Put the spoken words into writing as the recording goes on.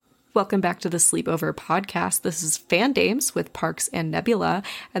Welcome back to the Sleepover Podcast. This is Fan Dames with Parks and Nebula.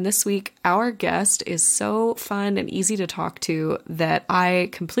 And this week, our guest is so fun and easy to talk to that I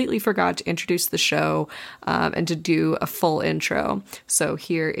completely forgot to introduce the show and to do a full intro. So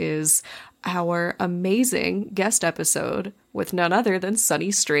here is our amazing guest episode with none other than Sonny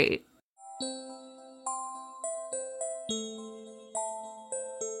Strait.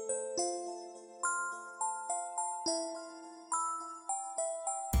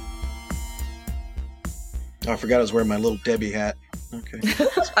 Oh, I forgot I was wearing my little Debbie hat. Okay.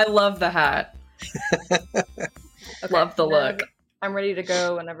 I love the hat. Okay, love the look. I'm ready to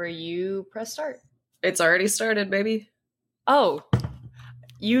go whenever you press start. It's already started, baby. Oh,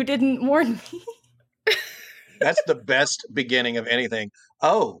 you didn't warn me. That's the best beginning of anything.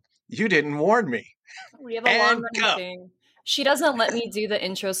 Oh, you didn't warn me. We have a long running thing. She doesn't let me do the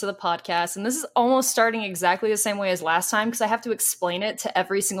intros to the podcast, and this is almost starting exactly the same way as last time because I have to explain it to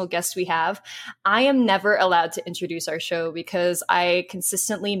every single guest we have. I am never allowed to introduce our show because I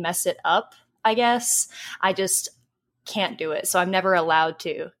consistently mess it up, I guess. I just can't do it, so I'm never allowed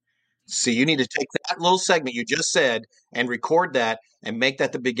to. So you need to take that little segment you just said and record that and make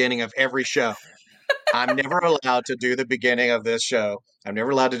that the beginning of every show. I'm never allowed to do the beginning of this show. I'm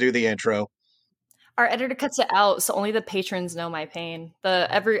never allowed to do the intro. Our editor cuts it out, so only the patrons know my pain.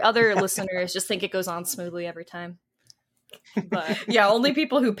 Every other listeners just think it goes on smoothly every time. But yeah, only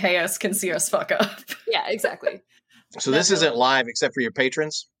people who pay us can see us fuck up. Yeah, exactly. So this isn't live except for your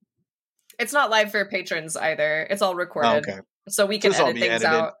patrons? It's not live for patrons either. It's all recorded. Oh, okay. So we can edit things edited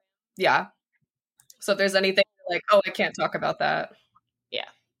out. Yeah. So if there's anything like, oh, I can't talk about that. Yeah.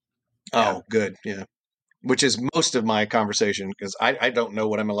 Oh, good. Yeah. Which is most of my conversation because I don't know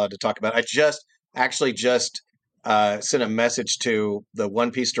what I'm allowed to talk about. I just sent a message to the One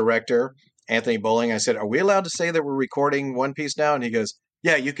Piece director, Anthony Bowling. I said, are we allowed to say that we're recording One Piece now? And he goes,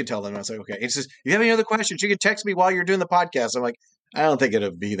 yeah, you can tell them. I was like, okay. He says, you have any other questions? You can text me while you're doing the podcast. I'm like, I don't think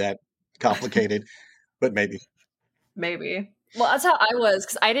it'll be that complicated, but maybe. Maybe. Well, that's how I was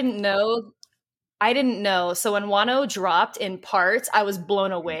because I didn't know. So when Wano dropped in parts, I was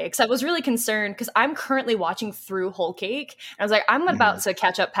blown away because I was really concerned because I'm currently watching through Whole Cake. And I was like, I'm about to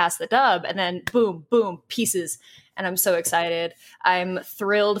catch up past the dub and then boom, boom, pieces. And I'm so excited. I'm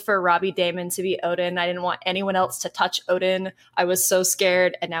thrilled for Robbie Damon to be Odin. I didn't want anyone else to touch Odin. I was so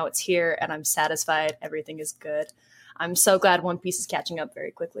scared and now it's here and I'm satisfied. Everything is good. I'm so glad One Piece is catching up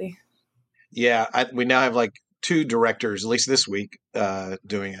very quickly. Yeah, we now have like 2 directors, at least this week,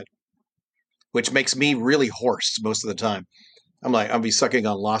 doing it, which makes me really hoarse most of the time. I'll be sucking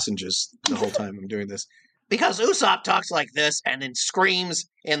on lozenges the whole time I'm doing this. Because Usopp talks like this and then screams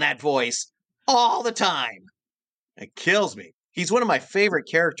in that voice all the time. It kills me. He's one of my favorite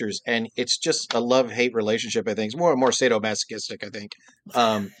characters, and it's just a love-hate relationship, I think. It's more sadomasochistic, I think,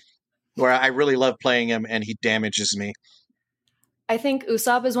 where I really love playing him, and he damages me. I think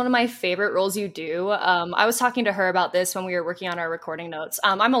Usopp is one of my favorite roles you do. I was talking to her about this when we were working on our recording notes.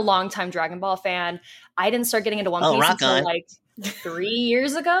 I'm a longtime Dragon Ball fan. I didn't start getting into One Piece until like 3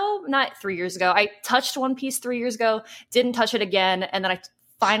 years ago. Not 3 years ago. I touched One Piece 3 years ago, didn't touch it again, and then I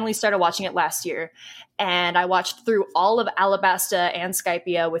finally started watching it last year. And I watched through all of Alabasta and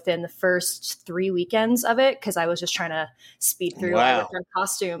Skypiea within the first 3 weekends of it because I was just trying to speed through all the different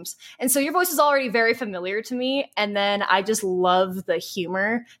costumes. And so your voice is already very familiar to me. And then I just love the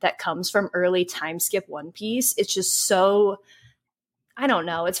humor that comes from early time skip One Piece. It's just so, I don't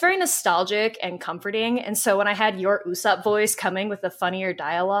know. It's very nostalgic and comforting. And so when I had your Usopp voice coming with the funnier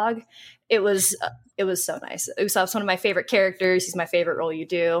dialogue, it was so nice. Usopp's one of my favorite characters. He's my favorite role you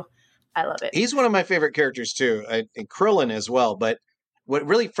do. I love it. He's one of my favorite characters too, and Krillin as well. But what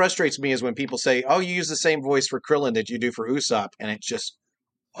really frustrates me is when people say, "Oh, you use the same voice for Krillin that you do for Usopp," and it's just,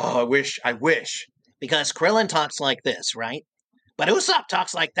 "Oh, I wish," because Krillin talks like this, right? But Usopp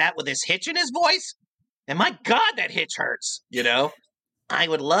talks like that with this hitch in his voice, and my God, that hitch hurts. You know, I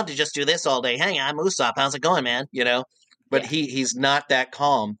would love to just do this all day. Hey, I'm Usopp. How's it going, man? You know, but he's not that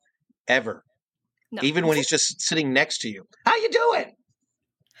calm ever. No. Even when he's just sitting next to you. How you doing?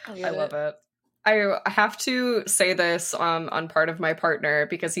 I love it. I have to say this on part of my partner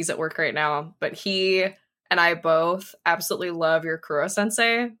because he's at work right now, but he and I both absolutely love your Kuro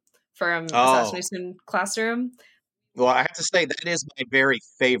sensei from Assassination Classroom. Well, I have to say that is my very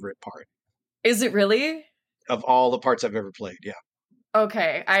favorite part. Is it really? Of all the parts I've ever played, yeah.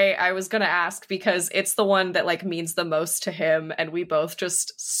 Okay, I was gonna ask because it's the one that like means the most to him, and we both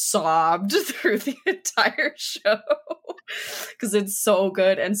just sobbed through the entire show because it's so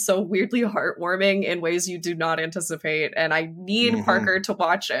good and so weirdly heartwarming in ways you do not anticipate. And I need Parker to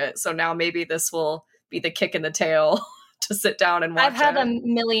watch it, so now maybe this will be the kick in the tail to sit down and watch I've had a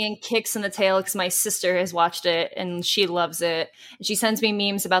million kicks in the tail because my sister has watched it and she loves it. And she sends me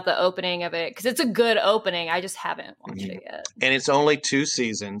memes about the opening of it because it's a good opening. I just haven't watched it yet. And it's only 2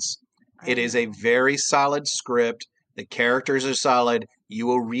 seasons. It is a very solid script. The characters are solid. You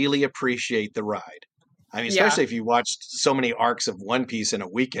will really appreciate the ride. I mean, especially if you watched so many arcs of One Piece in a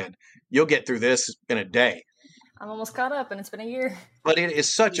weekend, you'll get through this in a day. I'm almost caught up and it's been a year. But it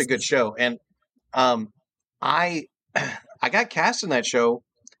is such a good show. And I got cast in that show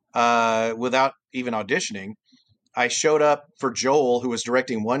without even auditioning. I showed up for Joel, who was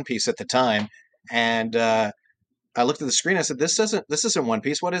directing One Piece at the time, and I looked at the screen. I said, "This isn't One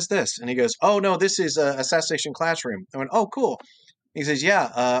Piece. What is this?" And he goes, "Oh no, this is Assassination Classroom." I went, "Oh, cool." He says, "Yeah."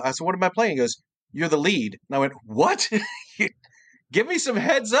 I said, "What am I playing?" He goes, "You're the lead." And I went, "What? Give me some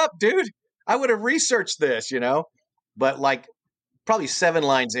heads up, dude. I would have researched this, But like probably 7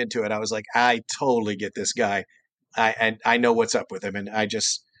 lines into it, I was like, I totally get this guy. I know what's up with him. And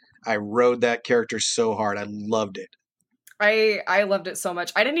I rode that character so hard. I loved it. I loved it so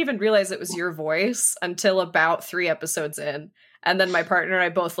much. I didn't even realize it was your voice until about 3 episodes in. And then my partner and I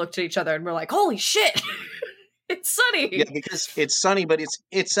both looked at each other and we're like, holy shit. It's Sonny. Yeah, because it's Sonny, but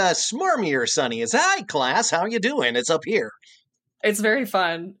it's smarmier Sonny. It's, "Hi, class. How you doing? It's up here." It's very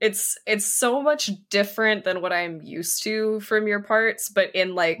fun. It's so much different than what I'm used to from your parts, but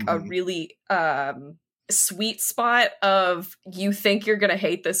in like a really sweet spot of you think you're gonna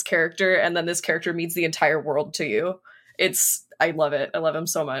hate this character, and then this character means the entire world to you. I love it. I love him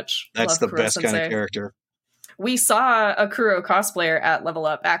so much. That's the best kind of character. We saw a Kuro cosplayer at Level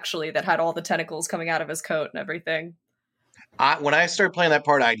Up, actually, that had all the tentacles coming out of his coat and everything. When I started playing that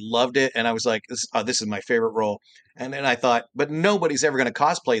part, I loved it, and I was like, this is my favorite role. And then I thought, but nobody's ever going to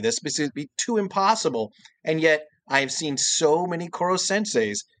cosplay this because it'd be too impossible. And yet, I have seen so many Koro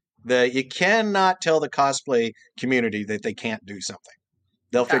senseis that you cannot tell the cosplay community that they can't do something.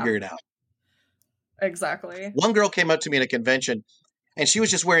 They'll figure it out. Exactly. One girl came up to me at a convention, and she was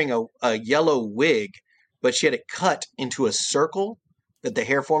just wearing a yellow wig, but she had it cut into a circle, that the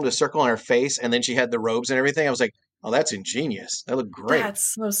hair formed a circle on her face, and then she had the robes and everything. I was like, oh, that's ingenious. That looked great.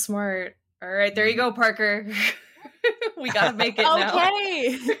 That's so smart. All right, there you go, Parker. We gotta make it now.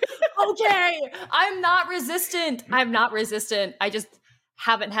 Okay. I'm not resistant. I just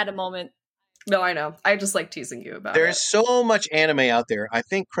haven't had a moment. No, I know. I just like teasing you about it. There's so much anime out there. I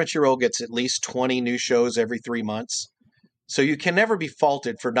think Crunchyroll gets at least 20 new shows every 3 months. So you can never be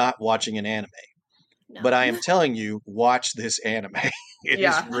faulted for not watching an anime. No. But I am telling you, watch this anime. It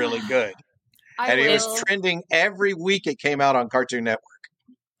is really good. It was trending every week it came out on Cartoon Network.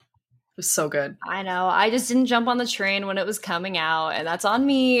 It was so good. I know. I just didn't jump on the train when it was coming out, and that's on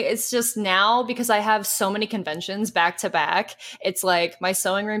me. It's just now, because I have so many conventions back to back, it's like my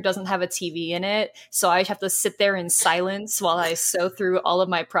sewing room doesn't have a TV in it, so I have to sit there in silence while I sew through all of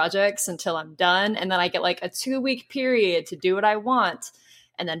my projects until I'm done, and then I get like a 2-week period to do what I want,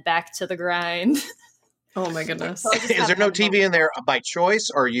 and then back to the grind. Oh my goodness. So is there no TV in there by choice,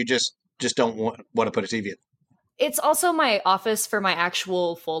 or you just don't want to put a TV in? It's also my office for my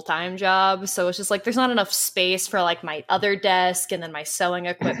actual full-time job. So it's just like, there's not enough space for like my other desk and then my sewing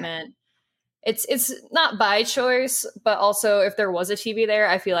equipment. It's not by choice, but also if there was a TV there,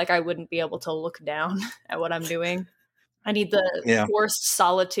 I feel like I wouldn't be able to look down at what I'm doing. I need the forced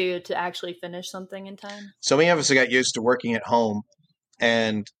solitude to actually finish something in time. So many of us got used to working at home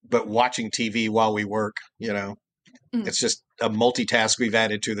but watching TV while we work, It's just a multitask we've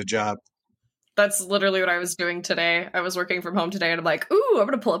added to the job. That's literally what I was doing today. I was working from home today, and I'm like, ooh, I'm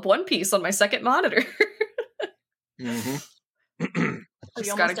going to pull up One Piece on my second monitor. My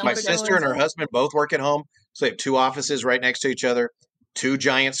sister and her husband both work at home, so they have 2 offices right next to each other, 2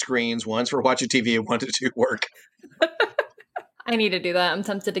 giant screens, one's for watching TV and one to do work. I need to do that. I'm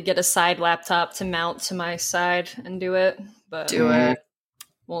tempted to get a side laptop to mount to my side and do it, but do it.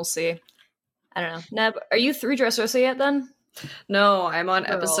 We'll see. I don't know. Neb, are you through Dressrosa yet then? No, I'm on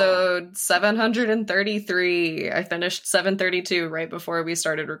episode 733. I finished 732 right before we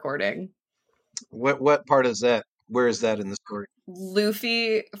started recording. What part is that? Where is that in the story?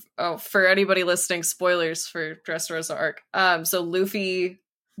 Luffy, for anybody listening, spoilers for Dressrosa arc. So Luffy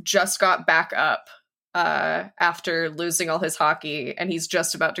just got back up after losing all his hockey, and he's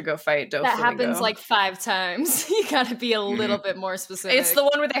just about to go fight Doflamingo. That happens like 5 times. You gotta be a little bit more specific. It's the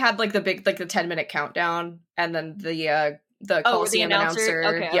one where they had like the big, like the 10-minute countdown, and then the Coliseum announcer.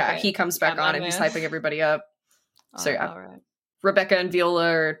 Okay. He comes back on and he's hyping everybody up. So all right. Rebecca and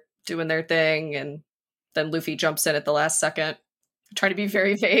Viola are doing their thing, and then Luffy jumps in at the last second. I'm trying to be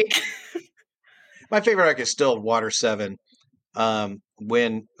very vague. My favorite arc is still Water 7.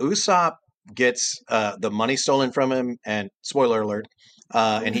 When Usopp gets the money stolen from him, and spoiler alert,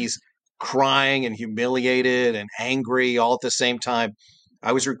 and he's crying and humiliated and angry all at the same time.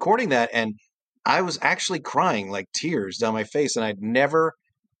 I was recording that, and I was actually crying, like tears down my face, and I'd never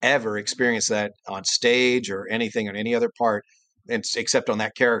ever experienced that on stage or anything on any other part, except on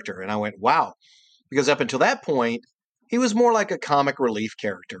that character. And I went, wow, because up until that point, he was more like a comic relief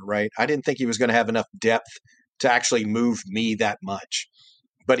character, right? I didn't think he was going to have enough depth to actually move me that much,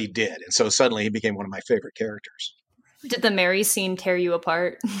 but he did. And so suddenly he became one of my favorite characters. Did the Mary scene tear you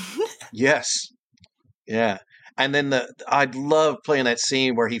apart? Yes. Yeah. And then I'd love playing that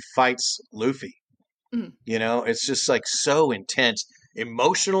scene where he fights Luffy. Mm. You know, it's just like so intense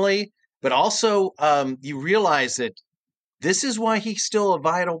emotionally, but also you realize that this is why he's still a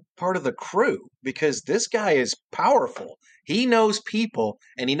vital part of the crew, because this guy is powerful. He knows people,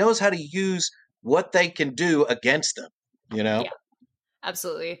 and he knows how to use what they can do against them, you know? Yeah,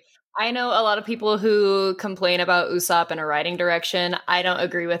 absolutely. I know a lot of people who complain about Usopp in a writing direction. I don't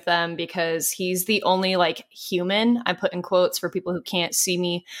agree with them because he's the only like human, I put in quotes for people who can't see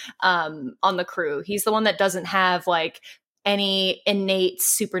me, on the crew. He's the one that doesn't have like any innate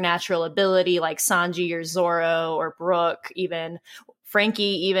supernatural ability like Sanji or Zoro or Brook, even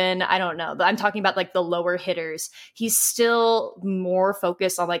Frankie, even. I don't know. I'm talking about like the lower hitters. He's still more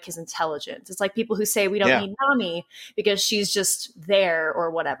focused on like his intelligence. It's like people who say we don't need Nami because she's just there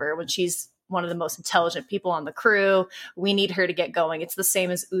or whatever, when she's one of the most intelligent people on the crew. We need her to get going. It's the same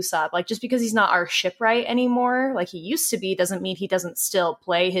as Usopp. Like, just because he's not our shipwright anymore, like he used to be, doesn't mean he doesn't still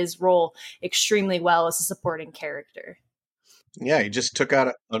play his role extremely well as a supporting character. Yeah, he just took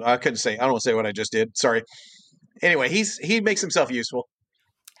out I couldn't say, I don't want to say what I just did. Sorry. Anyway, he makes himself useful.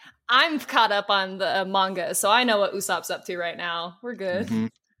 I'm caught up on the manga, so I know what Usopp's up to right now. We're good. Mm-hmm.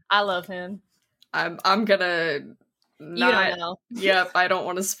 I love him. I'm gonna not, you don't know. Yep, I don't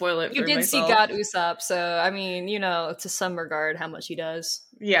want to spoil it. You did myself. see God Usopp, so I mean, you know, to some regard, how much he does.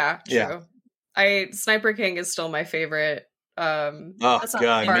 Yeah, true. Yeah. Sniper King is still my favorite. Oh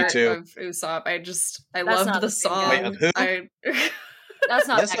God, me too. Of Usopp, I loved the song. Wait, of who? That's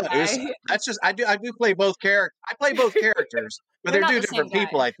not that guy. Usopp. That's just I do play both characters. I play both characters, but they're two different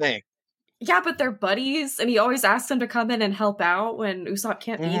people, I think. Yeah, but they're buddies, and he always asks them to come in and help out when Usopp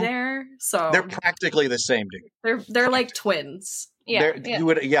can't be there. So they're practically the same dude. They're like twins. Yeah, you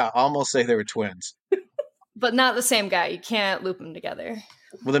would almost say they were twins, but not the same guy. You can't loop them together.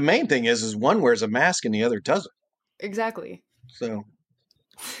 Well, the main thing is one wears a mask and the other doesn't. Exactly. So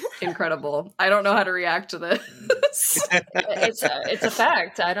incredible. I don't know how to react to this. It's a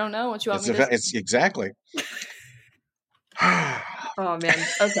fact. I don't know what you want me to say. It's exactly. Oh man.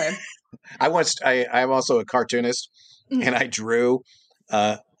 Okay. I'm also a cartoonist, and I drew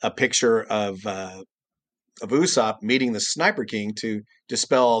a picture of Usopp meeting the Sniper King to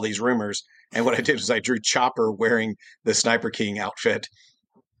dispel all these rumors. And what I did was I drew Chopper wearing the Sniper King outfit.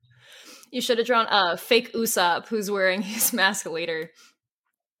 You should have drawn fake Usopp who's wearing his mask later.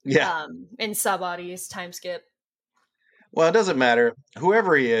 Yeah. In Sabady's time skip. Well, it doesn't matter.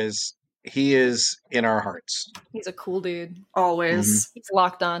 Whoever he is in our hearts. He's a cool dude. Always. Mm-hmm. He's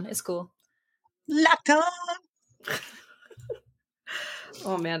locked on. It's cool. Locked on.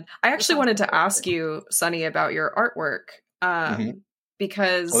 Oh, man. I actually wanted to ask you, Sonny, about your artwork.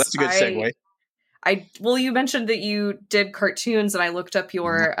 Because that's a good segue. Well, you mentioned that you did cartoons, and I looked up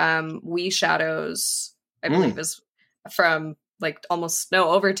your We Shadows, I believe is from like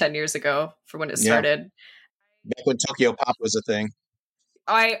over 10 years ago from when it started. Back when Tokyo Pop was a thing.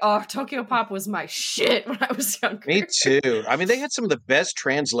 Tokyo Pop was my shit when I was younger. Me too. I mean, they had some of the best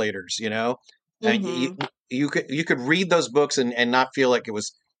translators, you know? You could read those books and not feel like it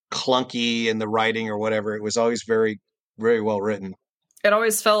was clunky in the writing or whatever. It was always very, very well written. It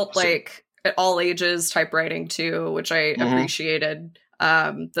always felt like at all ages type writing too, which I appreciated,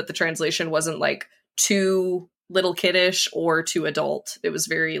 that the translation wasn't like too little kiddish or too adult. It was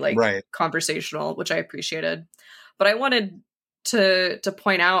very like conversational, which I appreciated. But I wanted to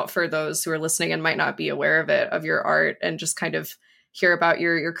point out for those who are listening and might not be aware of it, of your art, and just kind of hear about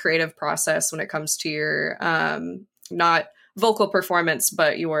your creative process when it comes to your not vocal performance,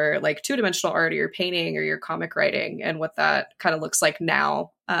 but your like two-dimensional art or your painting or your comic writing, and what that kind of looks like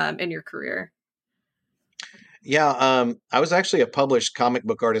now in your career. Yeah, I was actually a published comic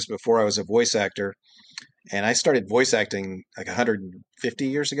book artist before I was a voice actor. And I started voice acting like 150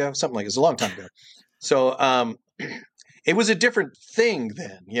 years ago, something like it was a long time ago. So it was a different thing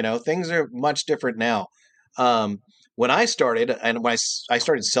then, you know, things are much different now. When I started, and when I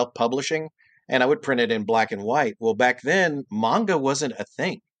started self-publishing, and I would print it in black and white. Well, back then, manga wasn't a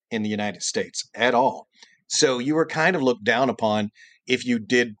thing in the United States at all. So you were kind of looked down upon if you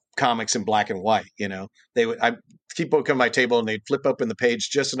did comics in black and white. People would come to my table and they'd flip open the page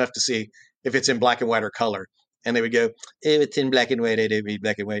just enough to see if it's in black and white or color. And they would go, if it's in black and white, it'd be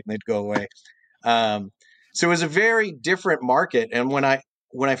black and white, and they'd go away. So it was a very different market. And when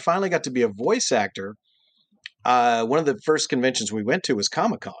I finally got to be a voice actor, one of the first conventions we went to was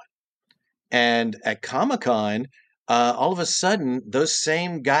Comic-Con. And at Comic-Con, all of a sudden, those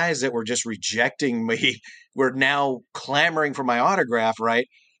same guys that were just rejecting me were now clamoring for my autograph, right?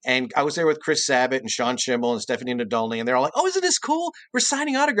 And I was there with Chris Sabat and Sean Schimmel and Stephanie Nadolny, and they're all like, "Oh, isn't this cool? We're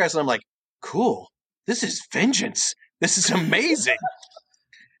signing autographs." And I'm like, "Cool. This is vengeance. This is amazing."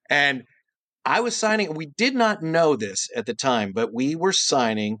 And I was signing, we did not know this at the time, but we were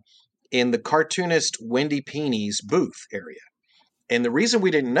signing in the cartoonist Wendy Peeney's booth area. And the reason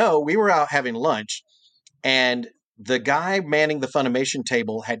we didn't know, we were out having lunch, and the guy manning the Funimation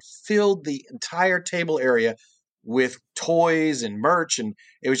table had filled the entire table area with toys and merch, and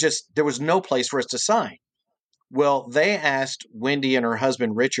it was just, there was no place for us to sign. Well, they asked Wendy and her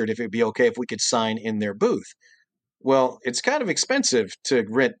husband Richard if it'd be okay if we could sign in their booth. Well, it's kind of expensive to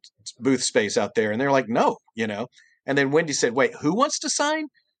rent booth space out there, and they're like, no, And then Wendy said, "Wait, who wants to sign?"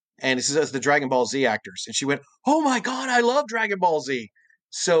 And it says the Dragon Ball Z actors. And she went, "Oh my God, I love Dragon Ball Z."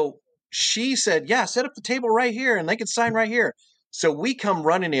 So she said, "Yeah, set up the table right here and they can sign right here." So we come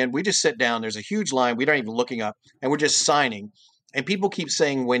running in. We just sit down. There's a huge line. We don't even looking up, and we're just signing. And people keep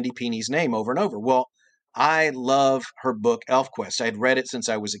saying Wendy Peeney's name over and over. Well, I love her book, ElfQuest. I had read it since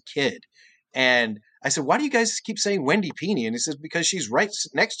I was a kid. And I said, "Why do you guys keep saying Wendy Peeney?" And he says, "Because she's right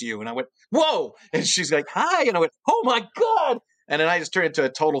next to you." And I went, "Whoa." And she's like, "Hi." And I went, "Oh my God." And then I just turned into a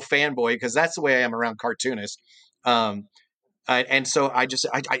total fanboy because that's the way I am around cartoonists. And so I just,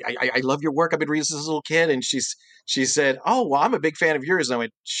 I love your work. I've been reading since a little kid. And she said, "Oh, well, I'm a big fan of yours." And I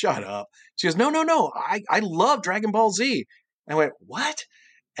went, "Shut up." She goes, No. I love Dragon Ball Z." And I went, "What?"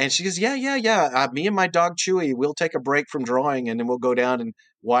 And she goes, Yeah. Me and my dog Chewy, we'll take a break from drawing and then we'll go down and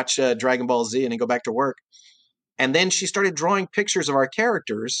watch Dragon Ball Z and then go back to work. And then she started drawing pictures of our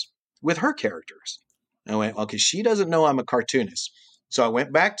characters with her characters. And I went, okay, she doesn't know I'm a cartoonist. So I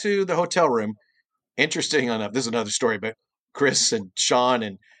went back to the hotel room. Interesting enough, this is another story, but Chris and Sean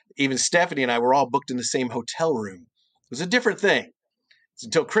and even Stephanie and I were all booked in the same hotel room. It was a different thing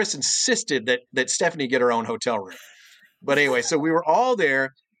until Chris insisted that Stephanie get her own hotel room. But anyway, so we were all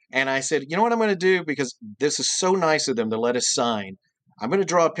there, and I said, "You know what I'm going to do? Because this is so nice of them to let us sign. I'm going to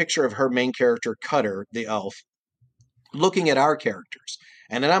draw a picture of her main character, Cutter, the elf, looking at our characters.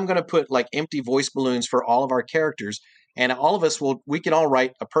 And then I'm going to put like empty voice balloons for all of our characters. And all of us we can all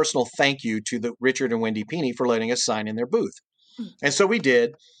write a personal thank you to the Richard and Wendy Peeney for letting us sign in their booth." And so we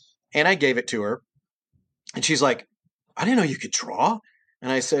did. And I gave it to her. And she's like, "I didn't know you could draw."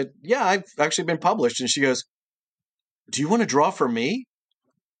 And I said, "Yeah, I've actually been published." And she goes, "Do you want to draw for me?"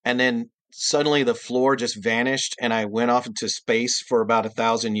 And then suddenly the floor just vanished and I went off into space for about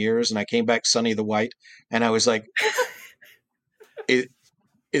 1,000 years and I came back Sonny the White. And I was like,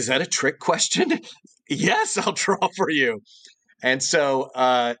 is that a trick question? "Yes, I'll draw for you." And so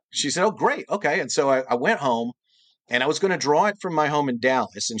she said, "Oh, great. Okay." And so I went home and I was going to draw it from my home in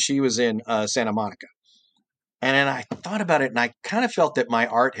Dallas and she was in Santa Monica. And then I thought about it and I kind of felt that my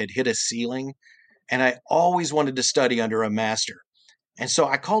art had hit a ceiling and I always wanted to study under a master. And so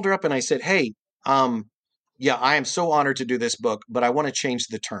I called her up and I said, "Hey, yeah, I am so honored to do this book, but I want to change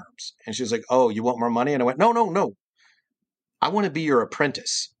the terms." And she was like, "Oh, you want more money?" And I went, No. I want to be your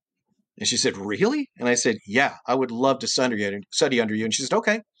apprentice." And she said, "Really?" And I said, "Yeah, I would love to study under you." And she said,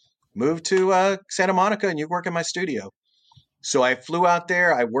 "Okay, move to Santa Monica and you work in my studio." So I flew out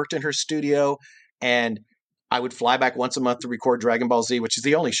there. I worked in her studio and I would fly back once a month to record Dragon Ball Z, which is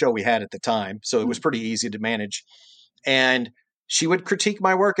the only show we had at the time. So it was pretty easy to manage. And she would critique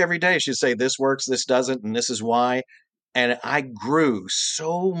my work every day. She'd say, "This works, this doesn't, and this is why." And I grew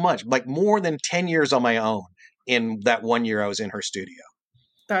so much, like more than 10 years on my own in that 1 year I was in her studio.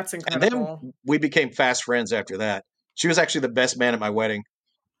 That's incredible. And then we became fast friends after that. She was actually the best man at my wedding.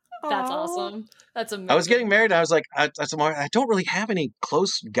 That's awesome. That's amazing. I was getting married. And I was like, I don't really have any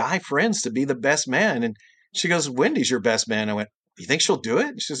close guy friends to be the best man. And she goes, "Wendy's your best man." I went, "You think she'll do it?"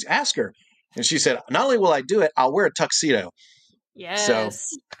 And she says, "Ask her." And she said, "Not only will I do it, I'll wear a tuxedo." Yes. So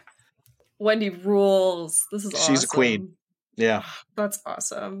Wendy rules. This is awesome. She's a queen. Yeah. That's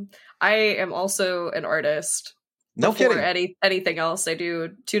awesome. I am also an artist. No Before kidding. Anything else, I do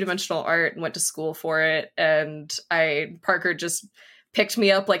 2-dimensional art and went to school for it. And Parker just picked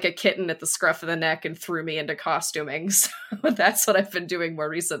me up like a kitten at the scruff of the neck and threw me into costuming. So that's what I've been doing more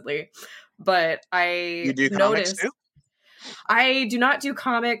recently. But I You do comics too? I do not do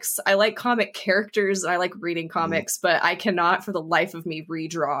comics. I like comic characters. I like reading comics, but I cannot for the life of me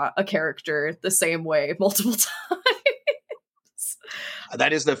redraw a character the same way multiple times.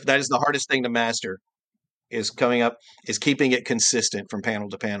 That is the hardest thing to master, is keeping it consistent from panel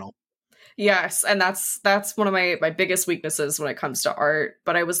to panel. Yes, and that's one of my biggest weaknesses when it comes to art.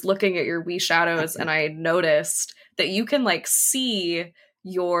 But I was looking at your Wii Shadows and I noticed that you can like see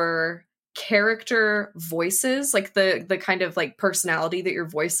your character voices, like the kind of like personality that your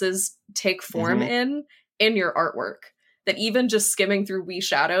voices take form in your artwork. That even just skimming through Wii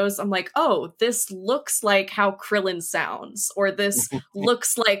Shadows, I'm like, oh, this looks like how Krillin sounds, or this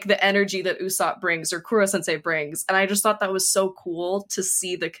looks like the energy that Usopp brings or Kuro-sensei brings. And I just thought that was so cool to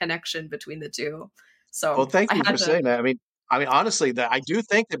see the connection between the two. So, well, thank you for saying that. I mean, honestly, that I do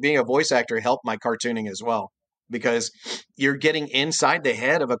think that being a voice actor helped my cartooning as well, because you're getting inside the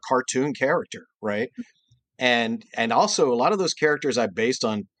head of a cartoon character, right? And also a lot of those characters I based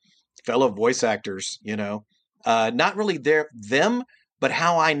on fellow voice actors, not really them, but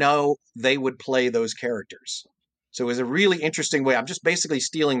how I know they would play those characters. So it was a really interesting way. I'm just basically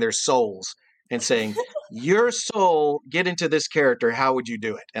stealing their souls and saying, your soul, get into this character. How would you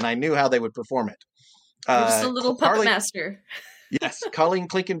do it? And I knew how they would perform it. You're just a little puppet master. Yes. Colleen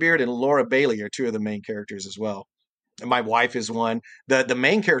Clinkenbeard and Laura Bailey are two of the main characters as well. And my wife is one. The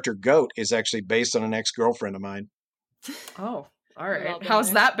main character, Goat, is actually based on an ex-girlfriend of mine. Oh, all right.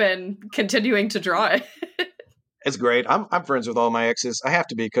 How's that been continuing to draw it? It's great. I'm friends with all my exes. I have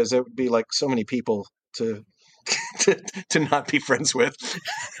to be, because it would be like so many people to not be friends with.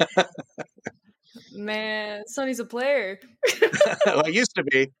 Man, Sonny's a player. Well, I used to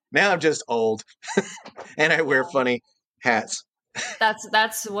be. Now I'm just old, and I wear funny hats.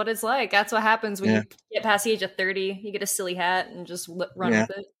 That's what it's like. That's what happens when you get past the age of 30. You get a silly hat and just run with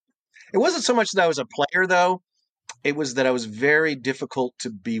it. It wasn't so much that I was a player, though. It was that I was very difficult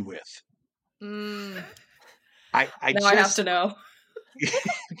to be with. I have to know.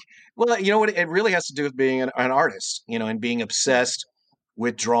 Well, you know what? It really has to do with being an artist, and being obsessed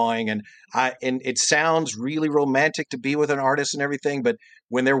with drawing. And it sounds really romantic to be with an artist and everything, but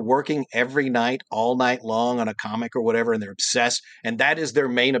when they're working every night, all night long on a comic or whatever, and they're obsessed, and that is their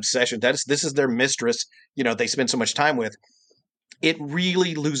main obsession. This is their mistress, they spend so much time with, it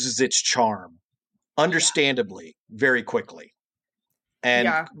really loses its charm, understandably, very quickly. And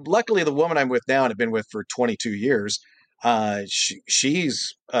luckily, the woman I'm with now and have been with for 22 years,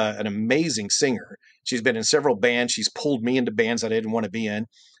 she's an amazing singer. She's been in several bands. She's pulled me into bands I didn't want to be in.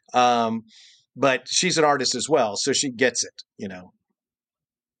 But she's an artist as well, so she gets it,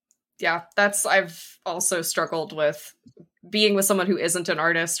 Yeah, I've also struggled with being with someone who isn't an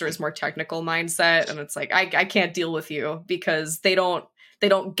artist or is more technical mindset. And it's like, I can't deal with you, because they don't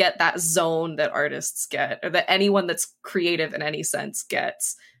get that zone that artists get, or that anyone that's creative in any sense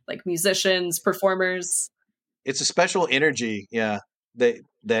gets, like musicians, performers. It's a special energy. Yeah. And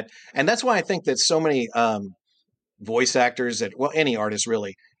that's why I think that so many voice actors, any artist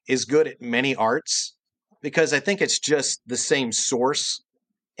really, is good at many arts, because I think it's just the same source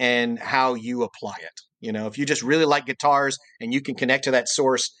and how you apply it. If you just really like guitars and you can connect to that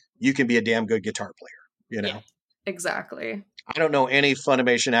source, you can be a damn good guitar player, Yeah, exactly. I don't know any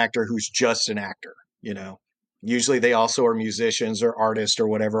Funimation actor who's just an actor, Usually they also are musicians or artists or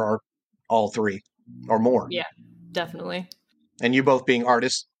whatever, or all three or more. Yeah, definitely. And you both being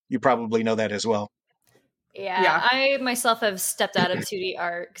artists, you probably know that as well. Yeah. I myself have stepped out of 2D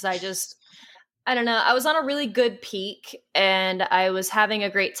art because I don't know. I was on a really good peak and I was having a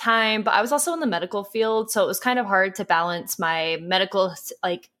great time, but I was also in the medical field. So it was kind of hard to balance my medical,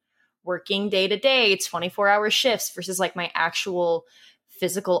 working day to day, 24-hour shifts versus my actual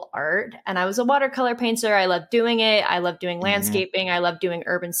physical art. And I was a watercolor painter. I loved doing it. I loved doing landscaping. I loved doing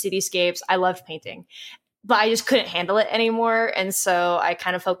urban cityscapes. I loved painting. But I just couldn't handle it anymore. And so I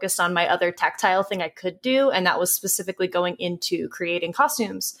kind of focused on my other tactile thing I could do. And that was specifically going into creating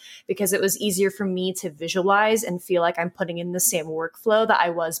costumes, because it was easier for me to visualize and feel like I'm putting in the same workflow that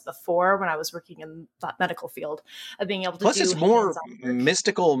I was before when I was working in the medical field of being able to Plus, it's more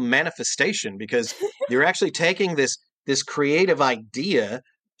mystical manifestation, because you're actually taking this creative idea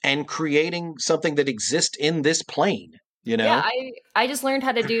and creating something that exists in this plane. Yeah, I just learned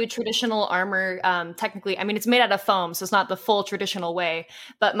how to do traditional armor. Technically, I mean, it's made out of foam, so it's not the full traditional way.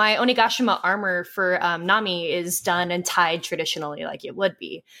 But my Onigashima armor for Nami is done and tied traditionally, like it would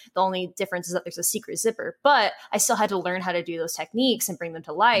be. The only difference is that there's a secret zipper. But I still had to learn how to do those techniques and bring them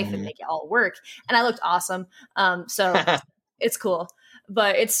to life and make it all work. And I looked awesome. So it's cool.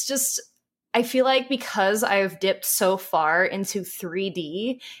 But it's just, I feel like because I've dipped so far into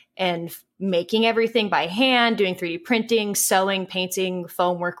 3D and making everything by hand, doing 3D printing, sewing, painting,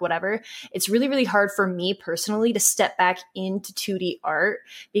 foam work, whatever, it's really, really hard for me personally to step back into 2D art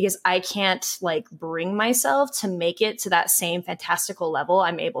because I can't like bring myself to make it to that same fantastical level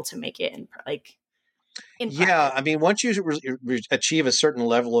I'm able to make it in practice. I mean, once you achieve a certain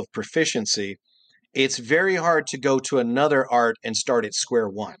level of proficiency, it's very hard to go to another art and start at square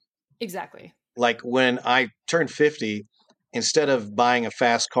one. Exactly. Like when I turned 50, instead of buying a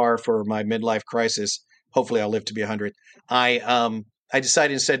fast car for my midlife crisis, hopefully I'll live to be 100, I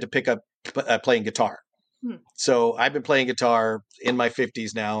decided instead to pick up playing guitar. So I've been playing guitar in my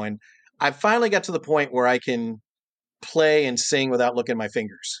 50s now, and I finally got to the point where I can play and sing without looking at my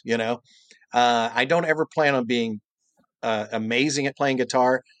fingers, you know? I don't ever plan on being amazing at playing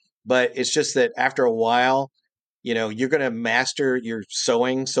guitar, but it's just that after a while, you know, you're going to master your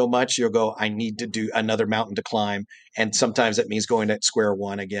sewing so much, you'll go, I need to do another mountain to climb. And sometimes that means going at square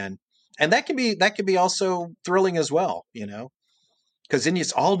one again. And that can be also thrilling as well, you know, because then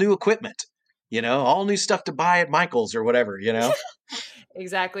it's all new equipment, you know, all new stuff to buy at Michael's or whatever, you know?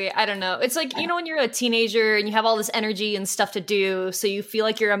 Exactly. I don't know. It's like, you know, when you're a teenager and you have all this energy and stuff to do, so you feel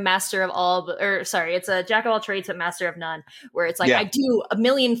like you're a master of all, it's a jack of all trades, but master of none, where it's like, I do a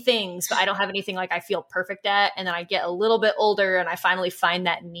million things, but I don't have anything like I feel perfect at. And then I get a little bit older and I finally find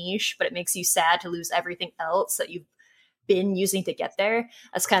that niche, but it makes you sad to lose everything else that you've been using to get there.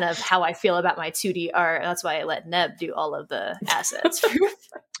 That's kind of how I feel about my 2D art. That's why I let Neb do all of the assets.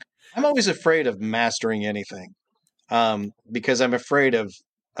 I'm always afraid of mastering anything. Because I'm afraid of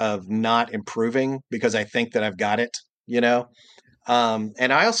not improving because I think that I've got it, you know?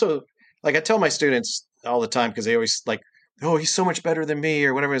 And I also, like, I tell my students all the time because they always like, oh, he's so much better than me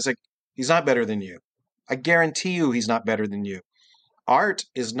or whatever. It's like, he's not better than you. I guarantee you he's not better than you. Art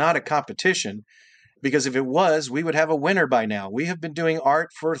is not a competition because if it was, we would have a winner by now. We have been doing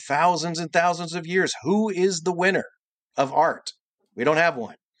art for thousands and thousands of years. Who is the winner of art? We don't have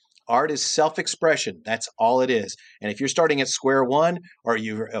one. Art is self-expression. That's all it is. And if you're starting at square one or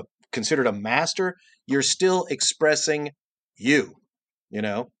you're considered a master, you're still expressing you, you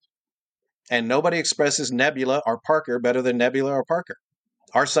know? And nobody expresses Nebula or Parker better than Nebula or Parker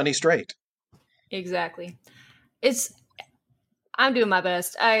or Sonny Strait. Exactly. I'm doing my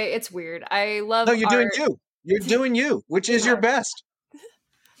best. It's weird. I love No, you're art. doing you. You're doing you, which is your best.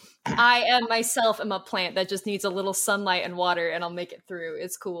 I am myself am a plant that just needs a little sunlight and water and I'll make it through.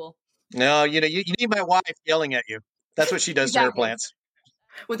 It's cool. No, you know, you need my wife yelling at you. That's what she does to her plants.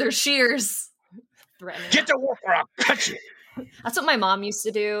 With her shears. Threatening. Get to work or I'll cut you. That's what my mom used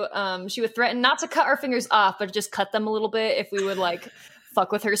to do. She would threaten not to cut our fingers off, but just cut them a little bit if we would like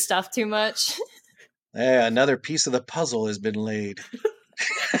fuck with her stuff too much. Yeah, another piece of the puzzle has been laid.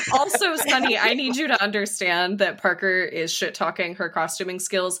 Also, Sonny, I need you to understand that Parker is shit-talking her costuming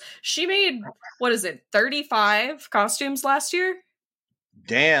skills. She made, 35 costumes last year?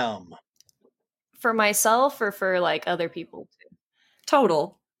 Damn. For myself or for like other people too?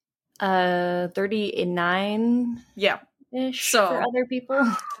 Total. 39. Yeah. So for other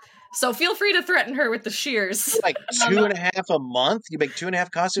people. So feel free to threaten her with the shears. Like 2.5 a month? You make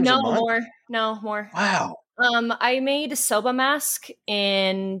 2.5 costumes a month? No, more. Wow. I made a Soba mask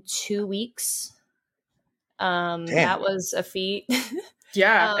in 2 weeks. That was a feat.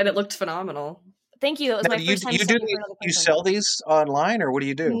 Yeah, and it looked phenomenal. Thank you. That was my first time. You sell these online, or what do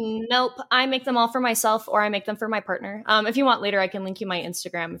you do? Nope. I make them all for myself, or I make them for my partner. If you want later, I can link you my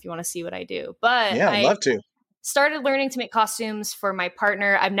Instagram if you want to see what I do. But yeah, I'd love to. Started learning to make costumes for my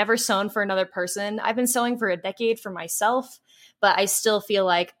partner. I've never sewn for another person. I've been sewing for a decade for myself, but I still feel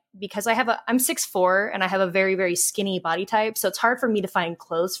like because I'm 6'4" and I have a very, very skinny body type. So it's hard for me to find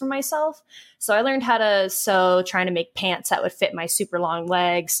clothes for myself. So I learned how to sew, trying to make pants that would fit my super long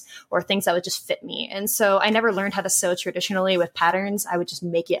legs or things that would just fit me. And so I never learned how to sew traditionally with patterns. I would just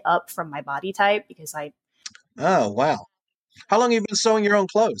make it up from my body type because Oh, wow. How long have you been sewing your own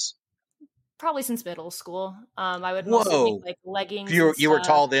clothes? Probably since middle school. I would mostly make like leggings. You were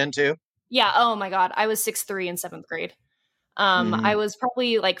tall then too? Yeah. Oh my God. I was 6'3" in 7th grade. I was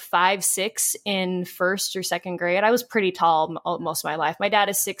probably like 5'6" in 1st or 2nd grade. I was pretty tall most of my life. My dad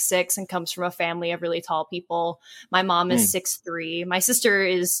is 6'6" and comes from a family of really tall people. My mom is 6'3". My sister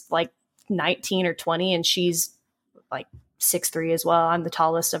is like 19 or 20 and she's like 6'3" as well. I'm the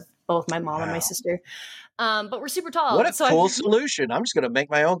tallest of both my mom and my sister. But we're super tall. What a cool solution. I'm just going to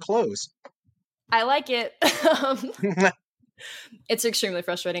make my own clothes. I like it. It's extremely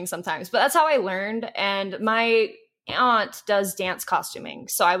frustrating sometimes, but that's how I learned. And my aunt does dance costuming.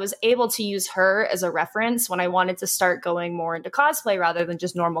 So I was able to use her as a reference when I wanted to start going more into cosplay rather than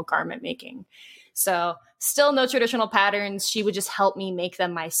just normal garment making. So still no traditional patterns. She would just help me make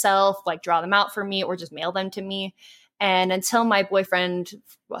them myself, like draw them out for me or just mail them to me. And until my boyfriend,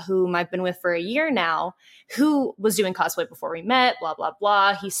 whom I've been with for a year now, who was doing cosplay before we met, blah, blah,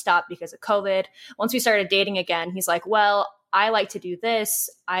 blah, he stopped because of COVID. Once we started dating again, he's like, well, I like to do this.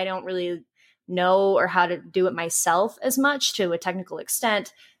 I don't really know or how to do it myself as much to a technical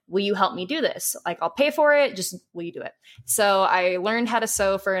extent. Will you help me do this? Like, I'll pay for it. Just will you do it? So I learned how to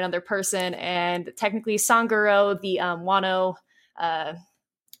sew for another person. And technically, Sanguro, the Wano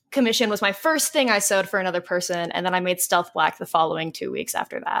commission, was my first thing I sewed for another person. And then I made Stealth Black the following 2 weeks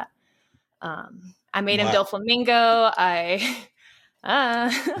after that. I made him Doflamingo. I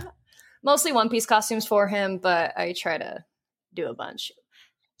mostly One Piece costumes for him, but I try to do a bunch.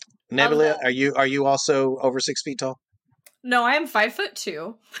 Nebula, are you also over 6 feet tall? No, I am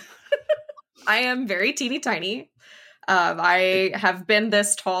 5'2". I am very teeny tiny. I have been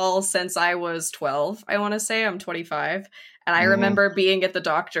this tall since I was 12. I want to say I'm 25. And I remember being at the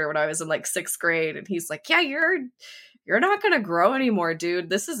doctor when I was in like 6th grade, and he's like, "Yeah, you're not going to grow anymore,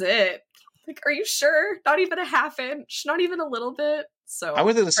 dude. This is it." Like, are you sure? Not even a half inch, not even a little bit. So I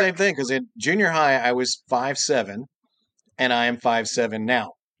went through the same thing because in junior high I was 5'7", and I am 5'7"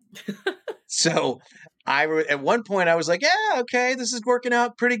 now. So at one point I was like, yeah, okay, this is working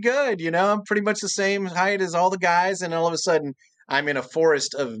out pretty good. You know, I'm pretty much the same height as all the guys. And all of a sudden I'm in a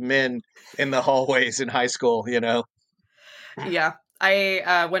forest of men in the hallways in high school, you know? Yeah.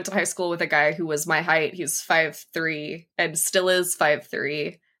 I went to high school with a guy who was my height. He was 5'3" and still is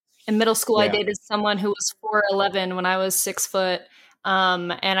 5'3". In middle school, I dated someone who was 4'11" when I was 6 foot.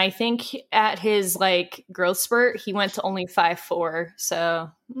 And I think at his like growth spurt, he went to only 5'4".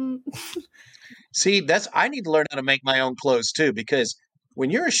 So see, I need to learn how to make my own clothes too, because when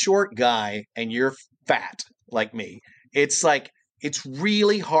you're a short guy and you're fat like me, it's like, it's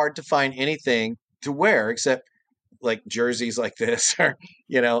really hard to find anything to wear except like jerseys like this, or,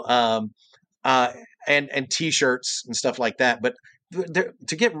 you know, and t-shirts and stuff like that. But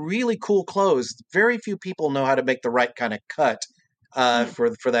to get really cool clothes, very few people know how to make the right kind of cut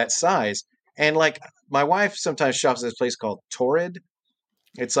for that size. And like my wife sometimes shops at this place called Torrid.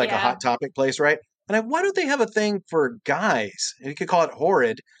 It's like a Hot Topic place, right? And why don't they have a thing for guys? You could call it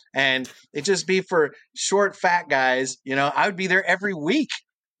Horrid, and it just be for short, fat guys. You know, I would be there every week.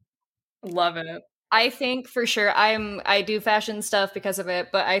 Love it. I think for sure I do fashion stuff because of it,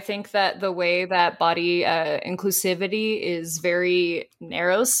 but I think that the way that body inclusivity is very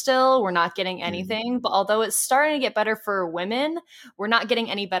narrow still, we're not getting anything. But although it's starting to get better for women, we're not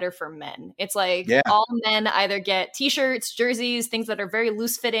getting any better for men. It's like all men either get t-shirts, jerseys, things that are very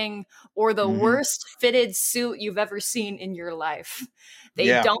loose fitting, or the worst fitted suit you've ever seen in your life. They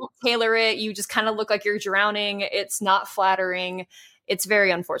don't tailor it. You just kind of look like you're drowning. It's not flattering. It's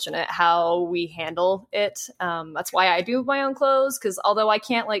very unfortunate how we handle it. That's why I do my own clothes, because although I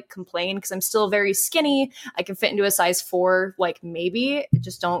can't like complain because I'm still very skinny, I can fit into a size 4, like maybe.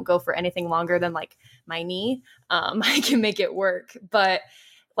 Just don't go for anything longer than like my knee. I can make it work. But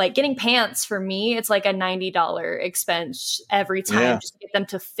like getting pants for me, it's like a $90 expense every time just to get them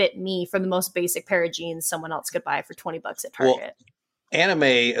to fit me for the most basic pair of jeans someone else could buy for $20 at Target. Well,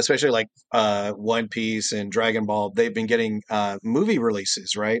 anime, especially like One Piece and Dragon Ball, they've been getting movie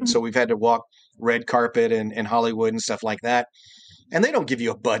releases, right? So we've had to walk red carpet in Hollywood and stuff like that. And they don't give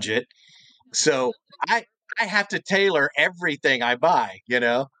you a budget. So I have to tailor everything I buy, you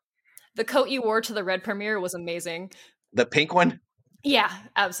know? The coat you wore to the Red premiere was amazing. The pink one? Yeah,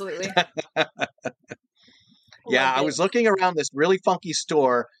 absolutely. Yeah, I was looking around this really funky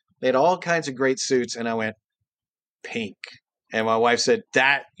store. They had all kinds of great suits, and I went, pink. And my wife said,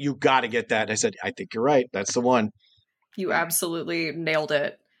 "That you got to get that." And I said, "I think you're right. That's the one." You absolutely nailed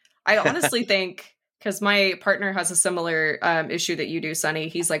it. I honestly think, because my partner has a similar issue that you do, Sonny.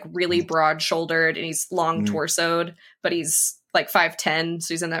 He's like really broad shouldered and he's long torsoed, but he's like 5'10",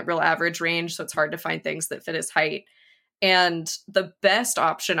 so he's in that real average range. So it's hard to find things that fit his height. And the best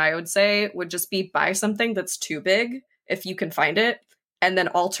option, I would say, would just be buy something that's too big if you can find it, and then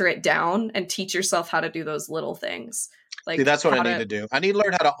alter it down and teach yourself how to do those little things. Like, see, that's what I need to do. I need to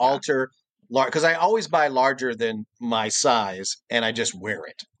learn how to alter, because I always buy larger than my size, and I just wear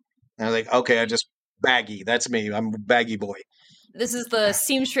it. And I'm like, okay, I just baggy. That's me. I'm a baggy boy. This is the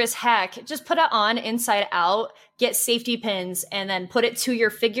seamstress hack. Just put it on inside out, get safety pins, and then put it to your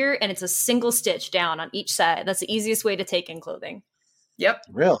figure, and it's a single stitch down on each side. That's the easiest way to take in clothing. Yep.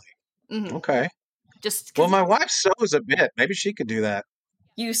 Really? Okay. Just well, my wife sews a bit. Maybe she could do that.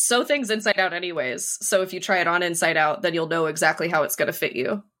 You sew things inside out anyways. So if you try it on inside out, then you'll know exactly how it's going to fit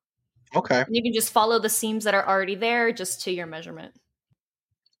you. Okay. And you can just follow the seams that are already there just to your measurement.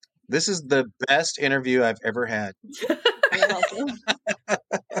 This is the best interview I've ever had. You're welcome.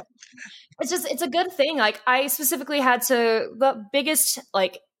 It's a good thing. Like, I specifically had to, the biggest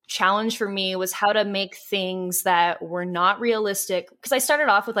like challenge for me was how to make things that were not realistic, because I started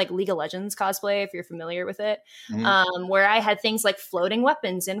off with like League of Legends cosplay, if you're familiar with it, where I had things like floating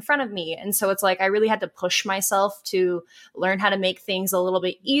weapons in front of me, and so it's like I really had to push myself to learn how to make things a little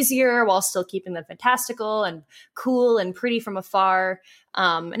bit easier while still keeping them fantastical and cool and pretty from afar.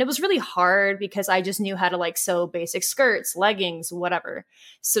 And it was really hard because I just knew how to like sew basic skirts, leggings, whatever.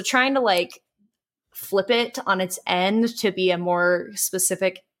 So trying to like flip it on its end to be a more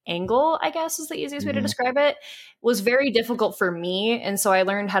specific angle, I guess is the easiest way to describe it, was very difficult for me. And so I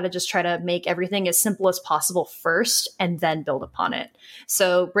learned how to just try to make everything as simple as possible first and then build upon it.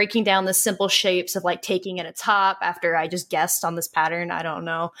 So breaking down the simple shapes of like taking in a top after I just guessed on this pattern. I don't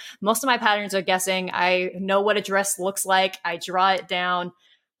know. Most of my patterns are guessing. I know what a dress looks like. I draw it down.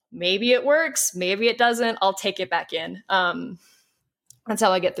 Maybe it works. Maybe it doesn't. I'll take it back in. That's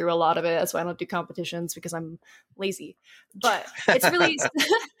how I get through a lot of it. That's why I don't do competitions, because I'm lazy. But it's really,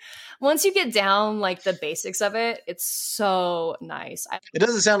 once you get down like the basics of it, it's so nice. It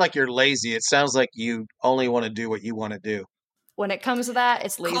doesn't sound like you're lazy. It sounds like you only want to do what you want to do. When it comes to that,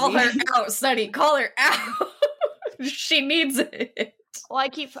 it's lazy. Call her out, Sonny. Call her out. She needs it. Well,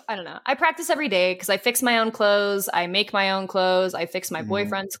 I don't know. I practice every day because I fix my own clothes. I make my own clothes. I fix my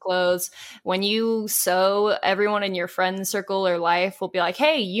boyfriend's clothes. When you sew, everyone in your friend circle or life will be like,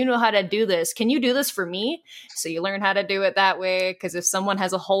 hey, you know how to do this. Can you do this for me? So you learn how to do it that way. Because if someone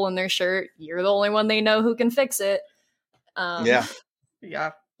has a hole in their shirt, you're the only one they know who can fix it. Yeah.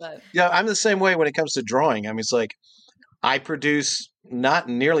 But. Yeah, I'm the same way when it comes to drawing. I mean, it's like I produce not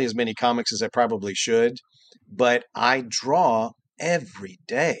nearly as many comics as I probably should, but I draw every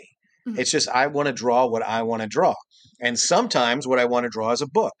day. It's just I want to draw what I want to draw. And sometimes what I want to draw is a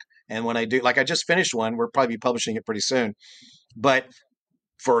book. And when I do, like I just finished one, we'll probably be publishing it pretty soon. But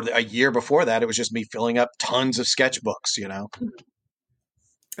for a year before that, it was just me filling up tons of sketchbooks, you know?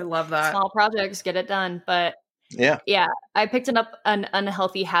 I love that. Small projects, get it done. But yeah, I picked up an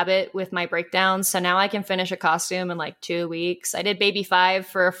unhealthy habit with my breakdowns. So now I can finish a costume in like 2 weeks. I did Baby 5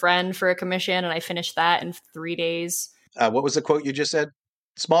 for a friend for a commission, and I finished that in 3 days. What was the quote you just said?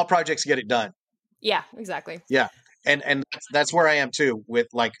 Small projects get it done. Yeah, exactly. Yeah. And that's where I am too with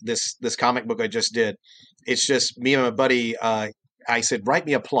like this comic book I just did. It's just me and my buddy. I said, write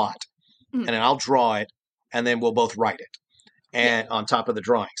me a plot and then I'll draw it and then we'll both write it and on top of the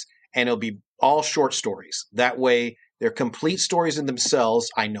drawings. And it'll be all short stories. That way they're complete stories in themselves.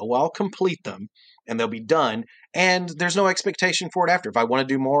 I know I'll complete them and they'll be done. And there's no expectation for it after. If I want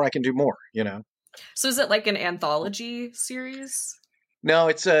to do more, I can do more, you know? So is it like an anthology series? No,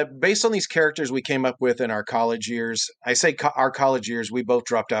 it's based on these characters we came up with in our college years. I say our college years. We both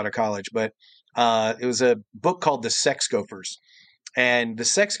dropped out of college, but it was a book called The Sex Gophers. And the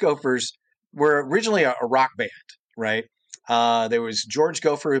Sex Gophers were originally a rock band, right? There was George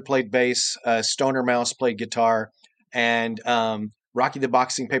Gopher who played bass, Stoner Mouse played guitar, and Rocky the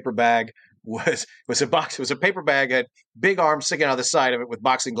Boxing Paper Bag was a paper bag, had big arms sticking out the side of it with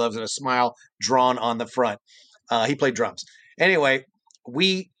boxing gloves and a smile drawn on the front. He played drums. Anyway,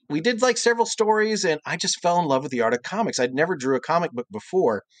 we did like several stories, and I just fell in love with the art of comics. I'd never drew a comic book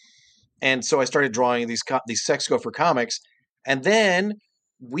before, and so I started drawing these Sex Gopher comics. And then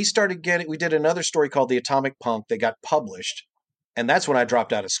we did another story called The Atomic Punk that got published. And that's when I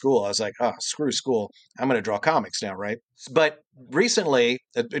dropped out of school. I was like, oh, screw school. I'm going to draw comics now, right? But recently,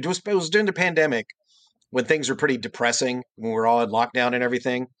 it was during the pandemic when things were pretty depressing, when we were all in lockdown and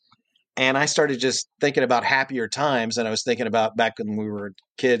everything. And I started just thinking about happier times. And I was thinking about back when we were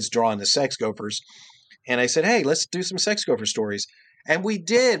kids drawing the Sex Gophers. And I said, hey, let's do some Sex Gopher stories. And we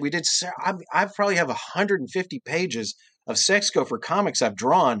did. I probably have 150 pages of Sex Gopher comics I've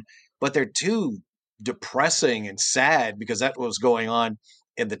drawn, but they're too depressing and sad because that was going on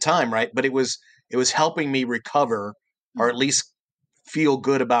at the time, right? But it was helping me recover, or at least feel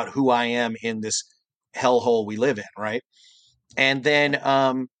good about who I am in this hellhole we live in, right? And then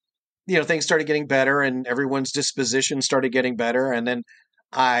things started getting better and everyone's disposition started getting better, and then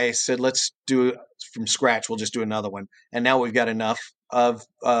I said, let's do it from scratch. We'll just do another one. And now we've got enough of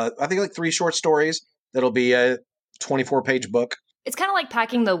I think like 3 short stories that'll be a 24-page book. It's kind of like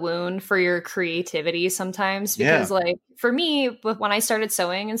packing the wound for your creativity sometimes, because like for me, when I started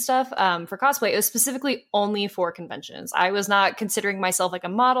sewing and stuff for cosplay, it was specifically only for conventions. I was not considering myself like a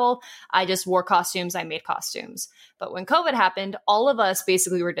model. I just wore costumes. I made costumes. But when COVID happened, all of us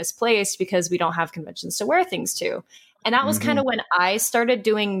basically were displaced because we don't have conventions to wear things to. And that was kind of when I started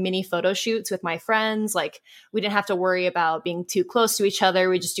doing mini photo shoots with my friends. Like, we didn't have to worry about being too close to each other.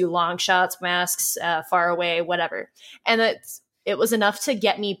 We just do long shots, masks, far away, whatever. And it was enough to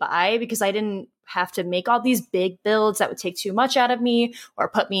get me by, because I didn't have to make all these big builds that would take too much out of me or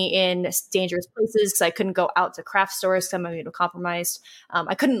put me in dangerous places, because I couldn't go out to craft stores because I'm immunocompromised.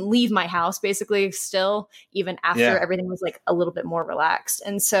 I couldn't leave my house basically still, even after everything was like a little bit more relaxed.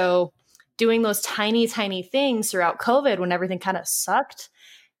 And so doing those tiny, tiny things throughout COVID when everything kind of sucked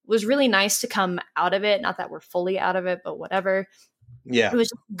was really nice to come out of it. Not that we're fully out of it, but whatever. Yeah. It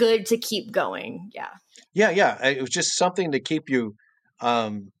was good to keep going. Yeah. Yeah. It was just something to keep you,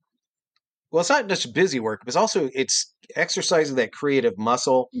 well, it's not just busy work, but it's exercising that creative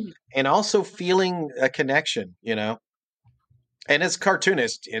muscle and also feeling a connection, you know? And as a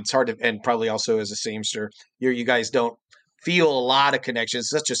cartoonist, it's hard to, and probably also as a seamster, you guys don't feel a lot of connections. It's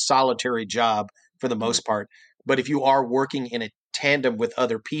such a solitary job for the most part. But if you are working in a tandem with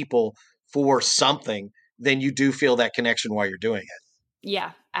other people for something, then you do feel that connection while you're doing it.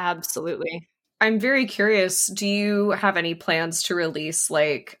 Yeah, absolutely. I'm very curious. Do you have any plans to release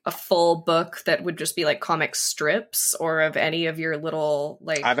like a full book that would just be like comic strips, or of any of your little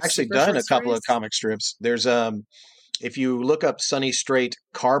like? I've actually done a couple of comic strips. There's if you look up Sonny Strait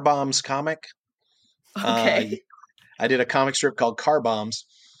Car Bombs comic, okay. I did a comic strip called Car Bombs,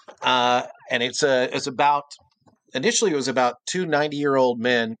 and it's about, initially it was about two 90-year-old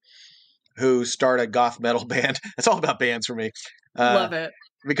men who start a goth metal band. It's all about bands for me. Love it.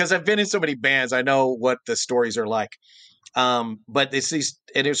 Because I've been in so many bands, I know what the stories are like. But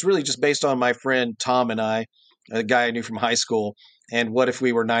it's really just based on my friend Tom and I, a guy I knew from high school. And what if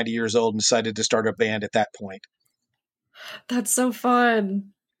we were 90 years old and decided to start a band at that point? That's so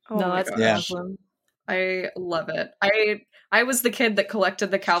fun. Oh no, that's awesome. I love it. I was the kid that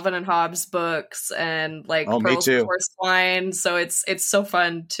collected the Calvin and Hobbes books and like Pearls Before Swine. So it's so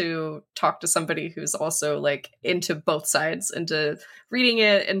fun to talk to somebody who's also like into both sides, into reading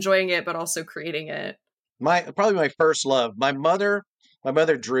it, enjoying it, but also creating it. Probably my first love. My mother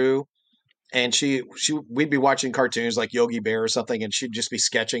drew, and we'd be watching cartoons like Yogi Bear or something, and she'd just be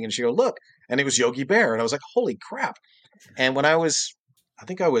sketching, and she'd go, look, and it was Yogi Bear, and I was like, holy crap. And when I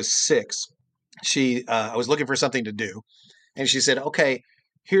think I was 6, I was looking for something to do, and she said, okay,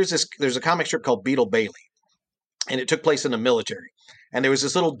 there's a comic strip called Beetle Bailey, and it took place in the military, and there was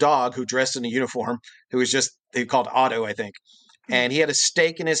this little dog who dressed in a uniform who was they called Otto, I think, and he had a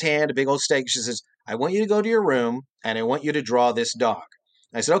stake in his hand, a big old stake. She says, I want you to go to your room, and I want you to draw this dog.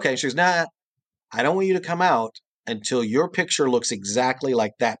 And I said, okay. She goes, nah, I don't want you to come out until your picture looks exactly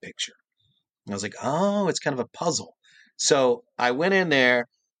like that picture. And I was like, oh, it's kind of a puzzle. So I went in there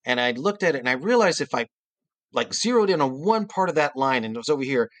and I looked at it, and I realized if I like zeroed in on one part of that line and it was over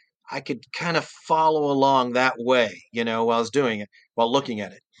here, I could kind of follow along that way, while I was doing it, while looking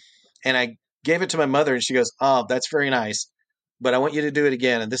at it. And I gave it to my mother, and she goes, oh, that's very nice, but I want you to do it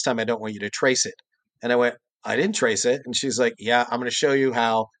again. And this time I don't want you to trace it. And I went, I didn't trace it. And she's like, yeah, I'm going to show you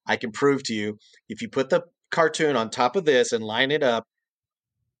how I can prove to you. If you put the cartoon on top of this and line it up,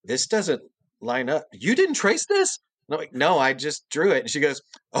 this doesn't line up. You didn't trace this? And I'm like, no, I just drew it. And she goes,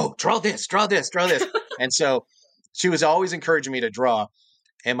 oh, draw this. And so she was always encouraging me to draw.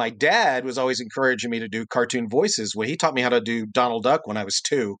 And my dad was always encouraging me to do cartoon voices. When he taught me how to do Donald Duck when I was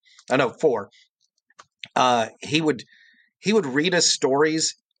 4. He would read us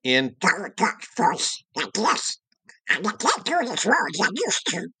stories in Donald Duck voice like this. I can't do this well as I used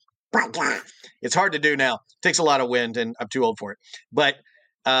to, but it's hard to do now. It takes a lot of wind, and I'm too old for it. But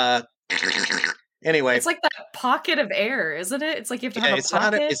anyway, it's like that pocket of air, isn't it? It's like you have to have a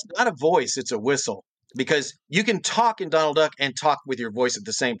pocket. It's not a voice; it's a whistle. Because you can talk in Donald Duck and talk with your voice at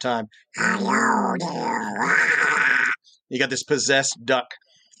the same time. Hello there. You got this possessed duck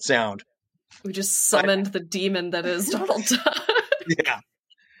sound. We just summoned the demon that is Donald Duck. Yeah.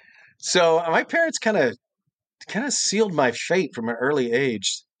 So my parents kind of sealed my fate from an early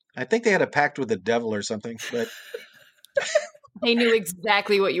age. I think they had a pact with the devil or something, but they knew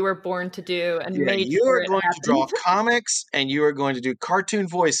exactly what you were born to do, and you are going to draw comics, and you are going to do cartoon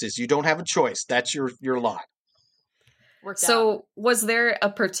voices. You don't have a choice. That's your lot. So was there a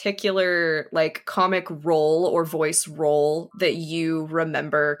particular like comic role or voice role that you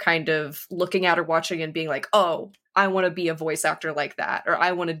remember kind of looking at or watching and being like, oh, I want to be a voice actor like that, or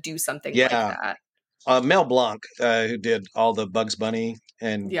I want to do something like that? Mel Blanc, who did all the Bugs Bunny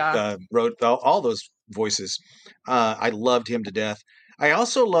and wrote all those voices. I loved him to death. I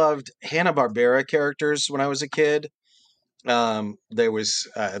also loved Hanna-Barbera characters when I was a kid. There was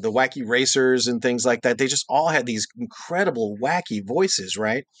the Wacky Racers and things like that. They just all had these incredible wacky voices,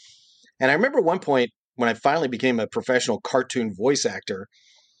 right? And I remember one point when I finally became a professional cartoon voice actor,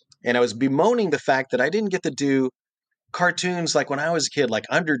 and I was bemoaning the fact that I didn't get to do cartoons like when I was a kid, like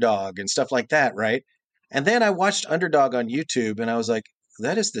Underdog and stuff like that, right? And then I watched Underdog on YouTube, and I was like,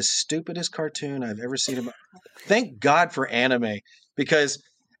 that is the stupidest cartoon I've ever seen. Thank God for anime, because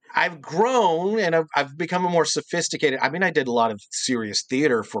I've grown and I've become a more sophisticated. I mean, I did a lot of serious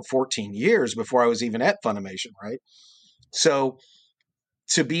theater for 14 years before I was even at Funimation, right? So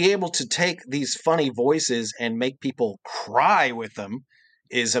to be able to take these funny voices and make people cry with them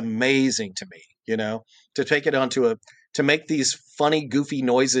is amazing to me, to take it to make these funny, goofy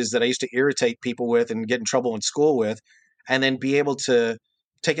noises that I used to irritate people with and get in trouble in school with, and then be able to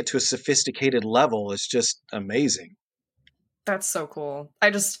take it to a sophisticated level is just amazing. That's so cool.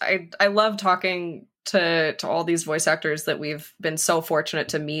 I love talking to all these voice actors that we've been so fortunate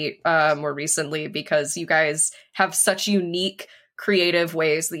to meet more recently, because you guys have such unique, creative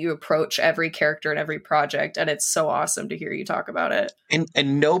ways that you approach every character and every project, and it's so awesome to hear you talk about it.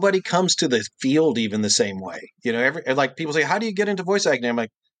 And nobody comes to the field even the same way. Like people say, how do you get into voice acting? I'm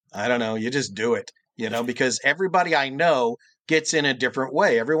like, I don't know, you just do it, because everybody I know gets in a different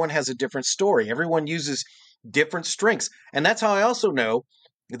way. Everyone has a different story. Everyone uses different strengths. And that's how I also know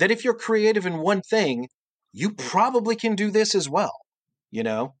that if you're creative in one thing, you probably can do this as well.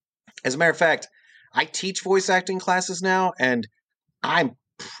 As a matter of fact, I teach voice acting classes now, and I'm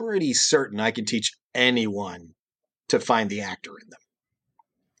pretty certain I can teach anyone to find the actor in them.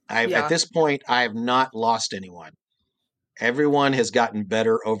 At this point, I have not lost anyone. Everyone has gotten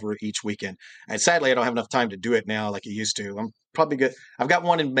better over each weekend. And sadly, I don't have enough time to do it now like I used to. I'm probably good. I've got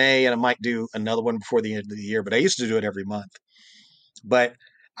one in May, and I might do another one before the end of the year, but I used to do it every month. But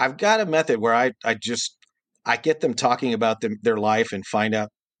I've got a method where I get them talking about their life and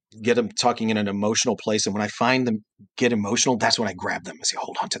get them talking in an emotional place. And when I find them get emotional, that's when I grab them and say,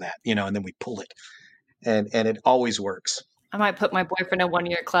 hold on to that, and then we pull it. And it always works. I might put my boyfriend in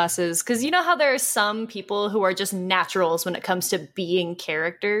one-year classes, because you know how there are some people who are just naturals when it comes to being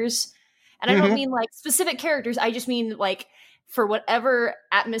characters. And I don't mean like specific characters. I just mean like for whatever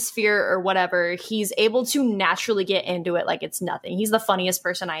atmosphere or whatever, he's able to naturally get into it like it's nothing. He's the funniest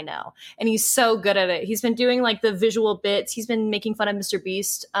person I know. And he's so good at it. He's been doing like the visual bits. He's been making fun of Mr.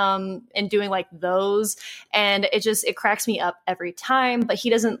 Beast and doing like those. And it cracks me up every time. But he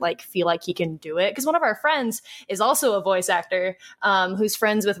doesn't like feel like he can do it. Because one of our friends is also a voice actor who's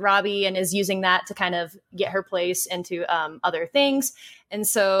friends with Robbie and is using that to kind of get her place into other things. And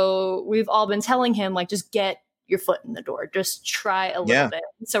so we've all been telling him, like, just get your foot in the door. Just try a little bit.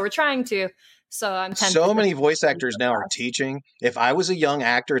 So we're trying to. So I'm tempted. So many voice actors now are teaching. If I was a young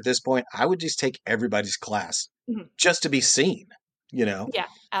actor at this point, I would just take everybody's class just to be seen, Yeah,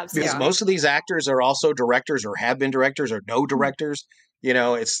 absolutely. Because most of these actors are also directors or have been directors or know directors.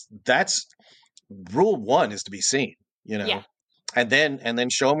 That's rule one, is to be seen, and then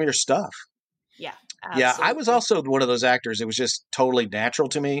show them your stuff. Yeah. Absolutely. Yeah. I was also one of those actors. It was just totally natural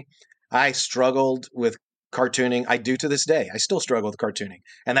to me. I struggled with cartooning. I do to this day. I still struggle with cartooning.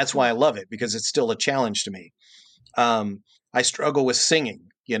 And that's why I love it, because it's still a challenge to me. I struggle with singing,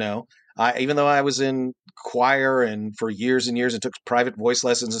 even though I was in choir and for years and years and took private voice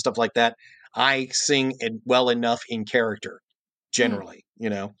lessons and stuff like that, I sing well enough in character, generally,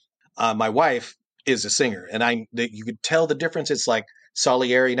 my wife is a singer, and you could tell the difference. It's like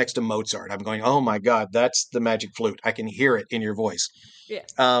Salieri next to Mozart. I'm going, oh my God, that's the magic flute. I can hear it in your voice. Yeah.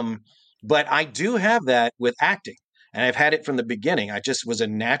 But I do have that with acting, and I've had it from the beginning. I just was a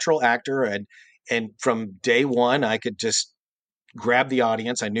natural actor, and from day one, I could just grab the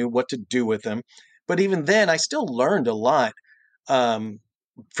audience. I knew what to do with them. But even then, I still learned a lot from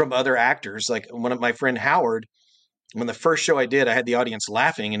other actors. Like one of my friend Howard, when the first show I did, I had the audience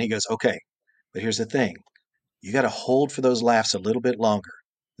laughing, and he goes, okay, but here's the thing. You got to hold for those laughs a little bit longer.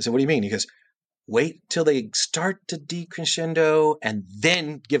 I said, what do you mean? He goes, wait till they start to decrescendo and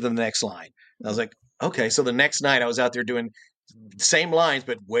then give them the next line. And I was like, okay. So the next night I was out there doing the same lines,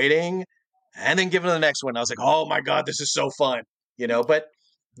 but waiting and then giving them the next one. I was like, oh my God, this is so fun, but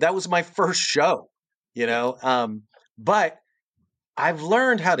that was my first show, but I've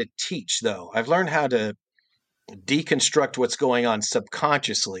learned how to teach, though. I've learned how to deconstruct what's going on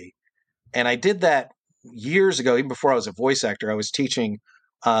subconsciously. And I did that years ago, even before I was a voice actor. I was teaching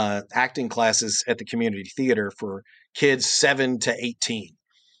acting classes at the community theater for kids 7 to 18.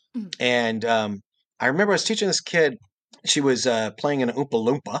 And I remember I was teaching this kid. She was playing an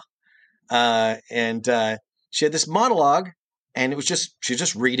Oompa Loompa, and she had this monologue, and she was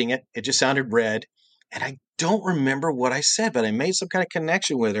just reading it. It just sounded read, and I don't remember what I said, but I made some kind of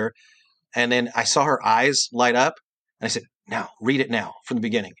connection with her, and then I saw her eyes light up, and I said, "Now read it now from the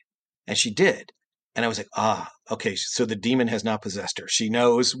beginning," and she did, and I was like, okay, so the demon has now possessed her. She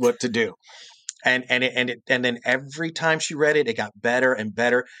knows what to do. And then every time she read it, it got better and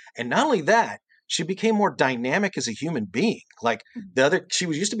better. And not only that, she became more dynamic as a human being. Like she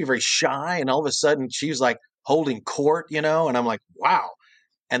was used to be very shy, and all of a sudden she was like holding court, and I'm like, wow.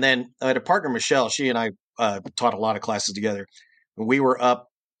 And then I had a partner, Michelle. She and I taught a lot of classes together. We were up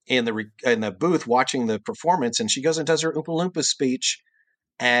in the booth watching the performance, and she goes and does her Oompa Loompa speech,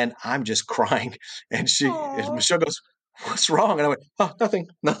 and I'm just crying. And Michelle goes, "What's wrong?" And I went, "Oh, nothing."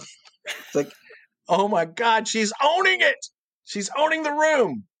 It's like, oh my God, she's owning it. She's owning the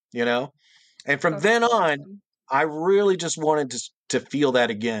room, And from then on, I really just wanted to feel that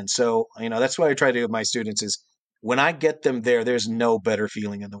again. So, that's what I try to do with my students is when I get them there, there's no better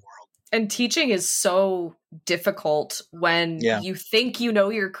feeling in the world. And teaching is so difficult when you think you know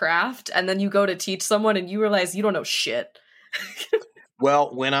your craft and then you go to teach someone and you realize you don't know shit.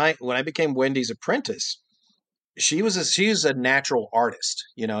 Well, when I became Wendy's apprentice, she's a natural artist,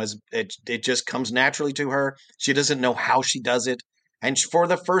 it just comes naturally to her. She doesn't know how she does it. And for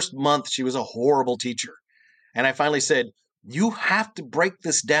the first month, she was a horrible teacher. And I finally said, you have to break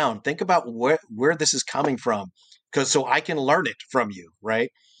this down. Think about where this is coming from, so I can learn it from you.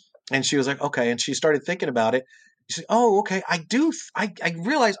 Right. And she was like, okay. And she started thinking about it. She said, oh, okay. I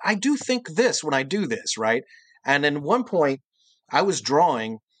realize I do think this when I do this. Right. And then one point I was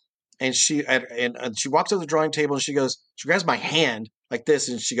drawing, and she walks to the drawing table and she grabs my hand like this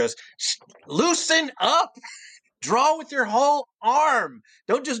and she goes, loosen up, draw with your whole arm.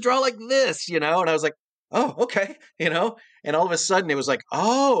 Don't just draw like this, And I was like, oh, okay, And all of a sudden it was like,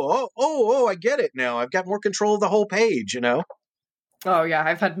 oh, I get it now. I've got more control of the whole page, Oh yeah,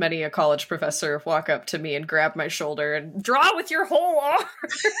 I've had many a college professor walk up to me and grab my shoulder and draw with your whole arm.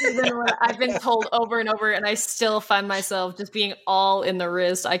 Even when I've been told over and over, and I still find myself just being all in the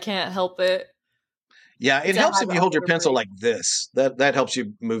wrist. I can't help it. Yeah, it helps if you hold your pencil like this. That helps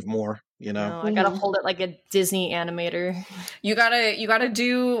you move more. No, I gotta hold it like a Disney animator. You gotta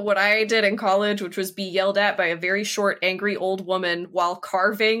do what I did in college, which was be yelled at by a very short, angry old woman while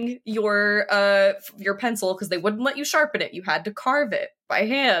carving your pencil because they wouldn't let you sharpen it. You had to carve it by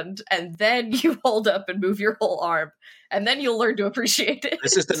hand, and then you hold up and move your whole arm, and then you'll learn to appreciate it.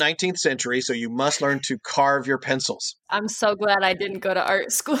 This is the 19th century, so you must learn to carve your pencils. I'm so glad I didn't go to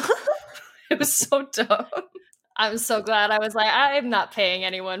art school. It was so dumb. I'm so glad I was like, I'm not paying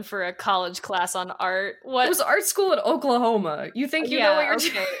anyone for a college class on art. What? It was art school in Oklahoma. You think you know what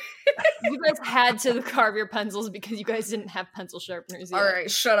you're doing? You guys had to carve your pencils because you guys didn't have pencil sharpeners yet. All right,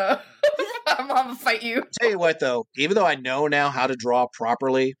 shut up. I'm gonna fight you. Tell you what, though, even though I know now how to draw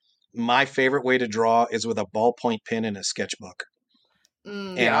properly, my favorite way to draw is with a ballpoint pen and a sketchbook.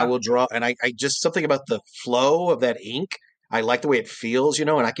 And I will draw, and I just something about the flow of that ink. I like the way it feels, and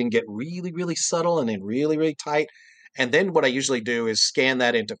I can get really, really subtle and then really, really tight. And then what I usually do is scan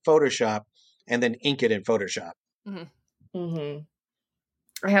that into Photoshop and then ink it in Photoshop. Mm-hmm.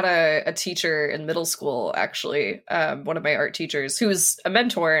 Mm-hmm. I had a teacher in middle school, actually, one of my art teachers, who was a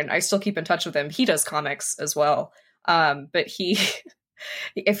mentor, and I still keep in touch with him. He does comics as well. But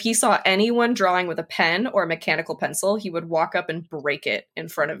if he saw anyone drawing with a pen or a mechanical pencil, he would walk up and break it in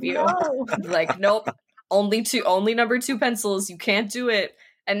front of you. No. Like, nope. Only number 2 pencils. You can't do it.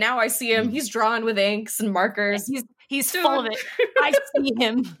 And now I see him. He's drawing with inks and markers. He's full of it. I see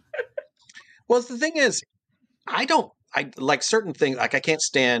him. Well, the thing is, I like certain things. Like I can't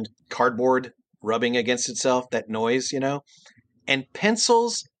stand cardboard rubbing against itself, that noise, And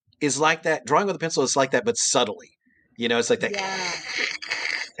pencils is like that. Drawing with a pencil is like that, but subtly. It's like that. Yeah.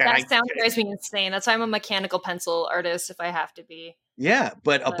 That sound drives me insane. That's why I'm a mechanical pencil artist if I have to be. Yeah,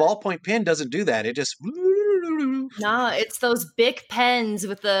 but a ballpoint pen doesn't do that. It just... No, it's those Bic pens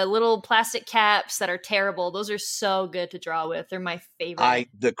with the little plastic caps that are terrible. Those are so good to draw with. They're my favorite.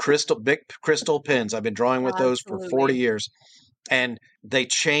 The Bic crystal pens. I've been drawing with those for 40 years. And they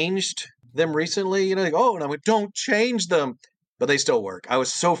changed them recently. And I went, don't change them. But they still work. I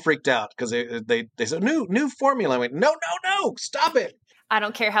was so freaked out because they said, new formula. I went, no, stop it. I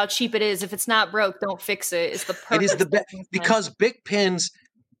don't care how cheap it is. If it's not broke, don't fix it. It's the perfect. It is the best because Bic pens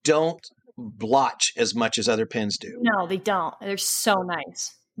don't blotch as much as other pens do. No, they don't. They're so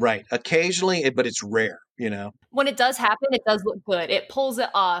nice. Right. Occasionally, but it's rare, When it does happen, it does look good. It pulls it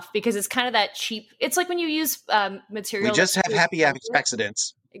off because it's kind of that cheap. It's like when you use material. We just have happy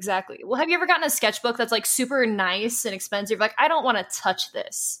accidents. Exactly. Well, have you ever gotten a sketchbook that's like super nice and expensive? Like, I don't want to touch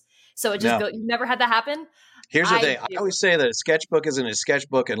this. So it just No. you've never had that happen? Here's the thing. I do. always say that a sketchbook isn't a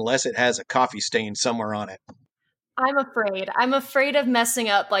sketchbook unless it has a coffee stain somewhere on it. I'm afraid. I'm afraid of messing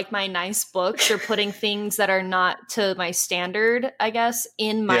up like my nice books or putting things that are not to my standard, I guess,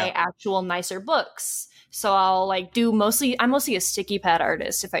 in my actual nicer books. So I'll like I'm mostly a sticky pad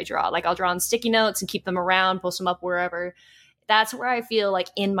artist if I draw. Like I'll draw on sticky notes and keep them around, post them up wherever. That's where I feel like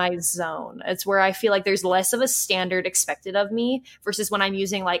in my zone. It's where I feel like there's less of a standard expected of me versus when I'm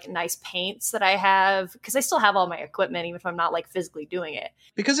using like nice paints that I have, because I still have all my equipment, even if I'm not like physically doing it.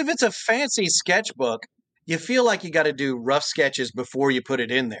 Because if it's a fancy sketchbook, you feel like you got to do rough sketches before you put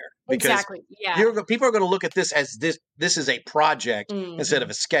it in there. Because exactly. Yeah. People are going to look at this as this is a project instead of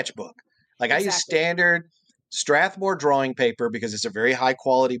a sketchbook. Like exactly. I use standard Strathmore drawing paper because it's a very high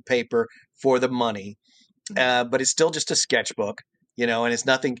quality paper for the money. But it's still just a sketchbook, and it's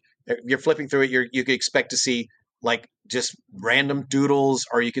nothing. You're flipping through it. You could expect to see like just random doodles,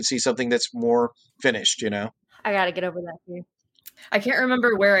 or you could see something that's more finished, I got to get over that too. I can't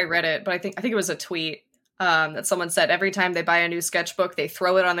remember where I read it, but I think it was a tweet that someone said every time they buy a new sketchbook, they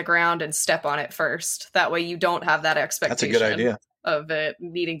throw it on the ground and step on it first. That way you don't have that expectation. That's a good idea. Of it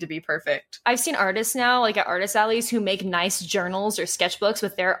needing to be perfect. I've seen artists now, like at artist alleys, who make nice journals or sketchbooks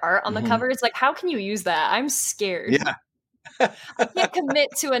with their art on the covers. Like, how can you use that? I'm scared. Yeah. I can't commit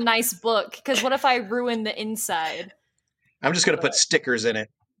to a nice book because what if I ruin the inside? I'm just going to put stickers in it.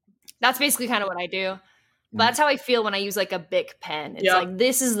 That's basically kind of what I do. But that's how I feel when I use like a Bic pen. It's like,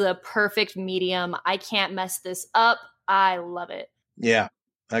 this is the perfect medium. I can't mess this up. I love it. Yeah,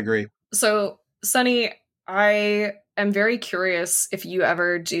 I agree. So, Sonny, I am very curious if you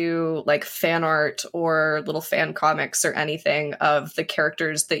ever do like fan art or little fan comics or anything of the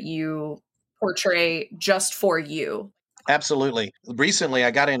characters that you portray just for you. Absolutely. Recently,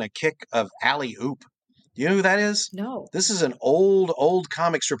 I got in a kick of Alley Oop. Do you know who that is? No. This is an old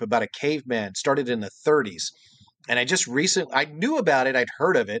comic strip about a caveman, started in the 30s. And I knew about it, I'd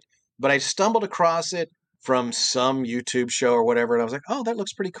heard of it, but I stumbled across it from some YouTube show or whatever. And I was like, oh, that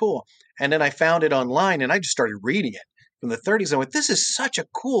looks pretty cool. And then I found it online and I just started reading it from the 30s. I went, this is such a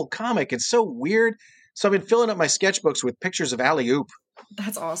cool comic. It's so weird. So I've been filling up my sketchbooks with pictures of Alley Oop.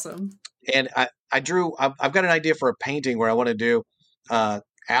 That's awesome. And I've got an idea for a painting where I want to do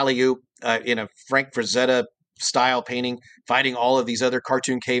Alley Oop in a Frank Frazetta style painting, fighting all of these other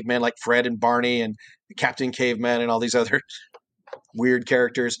cartoon cavemen like Fred and Barney and Captain Caveman and all these other weird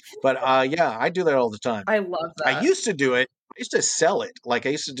characters. But yeah, I do that all the time. I love that. I used to do it. I used to sell it. Like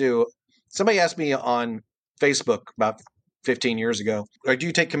somebody asked me on Facebook about 15 years ago, or do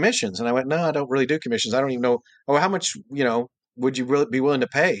you take commissions? And I went, no, I don't really do commissions. I don't even know. Oh, how much, would you really be willing to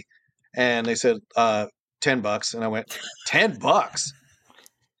pay? And they said, $10. And I went, $10?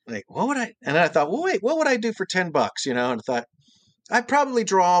 Like, what would I? And then I thought, well, wait, what would I do for $10? And I thought, I'd probably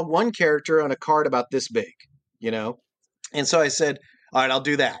draw one character on a card about this big, And so I said, all right, I'll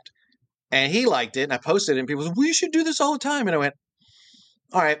do that. And he liked it. And I posted it and people said, we should do this all the time. And I went,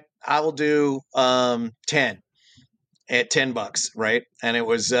 all right, I will do 10 at $10, right? And it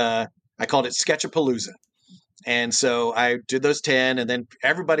was, I called it Sketchapalooza. And so I did those 10 and then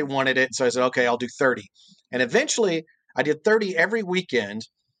everybody wanted it. So I said, okay, I'll do 30. And eventually I did 30 every weekend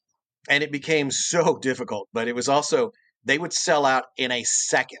and it became so difficult, but it was also, they would sell out in a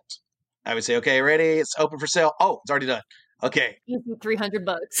second. I would say, okay, ready? It's open for sale. Oh, it's already done. Okay.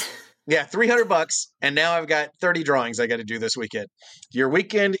 $300. Yeah, $300. And now I've got 30 drawings I got to do this weekend. Your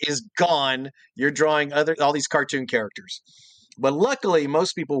weekend is gone. You're drawing all these cartoon characters. But luckily,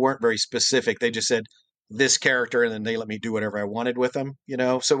 most people weren't very specific. They just said this character, and then they let me do whatever I wanted with them,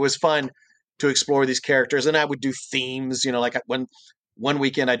 So it was fun to explore these characters. And I would do themes, like when one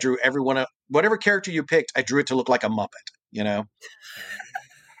weekend I drew whatever character you picked, I drew it to look like a Muppet,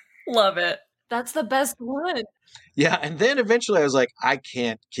 Love it. That's the best one. Yeah. And then eventually I was like, I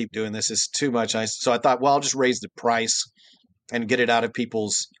can't keep doing this. It's too much. So I thought, well, I'll just raise the price and get it out of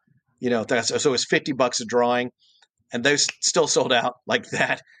people's, so it's $50 a drawing and those still sold out like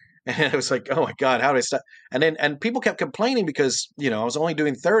that. And I was like, oh my God, how do I stop? And people kept complaining because, I was only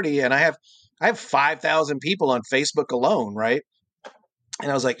doing 30 and I have 5,000 people on Facebook alone. Right.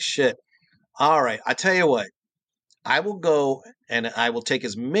 And I was like, shit. All right. I tell you what, I will go and I will take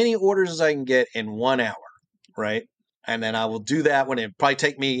as many orders as I can get in 1 hour. Right. And then I will do that when it probably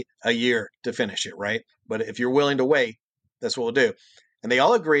take me a year to finish it. Right. But if you're willing to wait, that's what we'll do. And they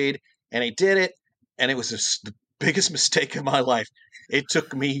all agreed and I did it. And it was the biggest mistake of my life. It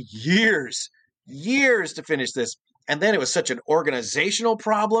took me years to finish this. And then it was such an organizational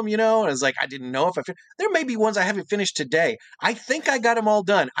problem, and it was like, I didn't know if there may be ones I haven't finished today. I think I got them all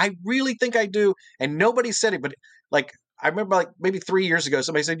done. I really think I do. And nobody said it, but like, I remember like maybe 3 years ago,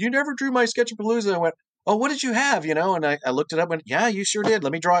 somebody said, you never drew my Sketchapalooza. I went, oh, what did you have? And I looked it up and went, yeah, you sure did.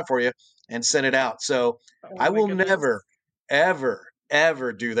 Let me draw it for you and send it out. So I will never, ever,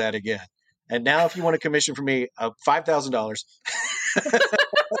 ever do that again. And now if you want a commission from me, $5,000.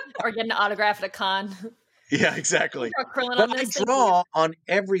 Or get an autograph at a con. Yeah, exactly. But I draw on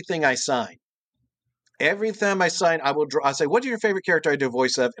everything I sign. Every time I sign, I will draw. I say, what's your favorite character I do a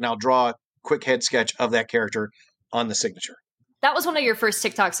voice of? And I'll draw a quick head sketch of that character on the signature. That was one of your first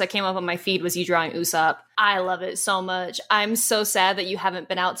TikToks that came up on my feed, was you drawing Usopp. I love it so much. I'm so sad that you haven't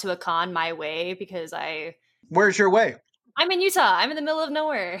been out to a con my way, because Where's your way? I'm in Utah. I'm in the middle of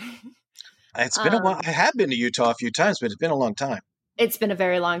nowhere. It's been a while. I have been to Utah a few times, but it's been a long time. It's been a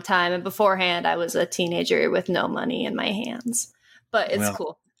very long time. And beforehand, I was a teenager with no money in my hands. But it's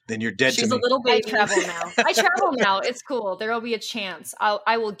cool. Then you're dead to me. She's a little baby. I travel now. It's cool. There will be a chance.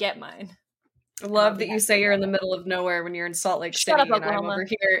 I will get mine. I love that you say you're in the middle of nowhere when you're in Salt Lake City, and I'm over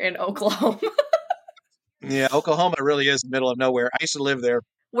here in Oklahoma. Yeah, Oklahoma really is the middle of nowhere. I used to live there.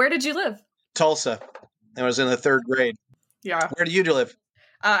 Where did you live? Tulsa. I was in the 3rd grade. Yeah. Where do you live?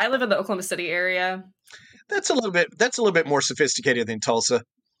 I live in the Oklahoma City area. That's a little bit more sophisticated than Tulsa.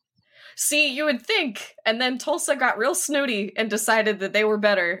 See, you would think. And then Tulsa got real snooty and decided that they were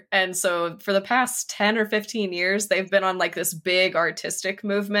better. And so for the past 10 or 15 years, they've been on like this big artistic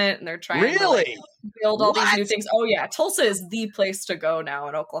movement, and they're trying to like, build all these new things. Oh yeah, Tulsa is the place to go now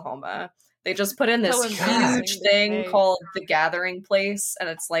in Oklahoma. They just put in this huge thing called the Gathering Place, and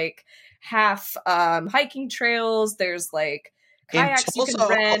it's like half hiking trails. There's like kayaks you can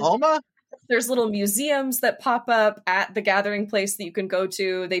rent. Oklahoma? There's little museums that pop up at the Gathering Place that you can go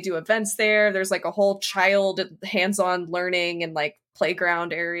to. They do events there. There's like a whole child hands-on learning and like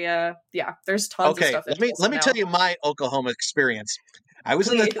playground area. Yeah, there's tons of stuff. Let me tell you my Oklahoma experience. I was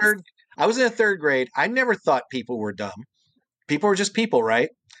in the 3rd grade. I never thought people were dumb. People were just people, right?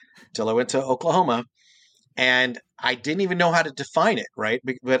 Until I went to Oklahoma, and I didn't even know how to define it, right?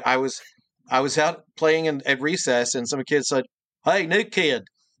 But I was out playing at recess, and some kids said, "Hey, new kid,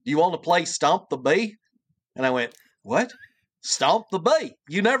 do you want to play Stomp the Bee?" And I went, "What? Stomp the Bee?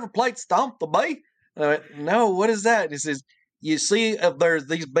 You never played Stomp the Bee?" And I went, "No, what is that?" And he says, "You see, there's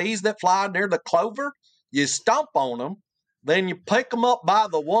these bees that fly near the clover. You stomp on them, then you pick them up by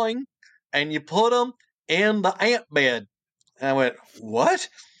the wing, and you put them in the ant bed." And I went, "What?"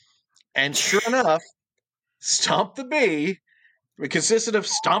 And sure enough, Stomp the Bee, it consisted of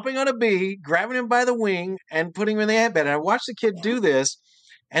stomping on a bee, grabbing him by the wing, and putting him in the ant bed. And I watched the kid do this,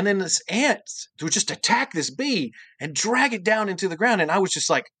 and then this ant would just attack this bee and drag it down into the ground. And I was just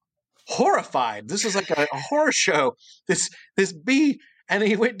like horrified. This is like a horror show. This bee, and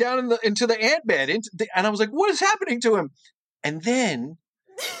he went down into the ant bed, and I was like, "What is happening to him?" And then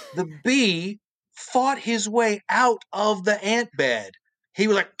the bee fought his way out of the ant bed. He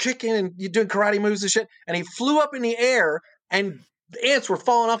was like kicking and doing karate moves and shit. And he flew up in the air, and the ants were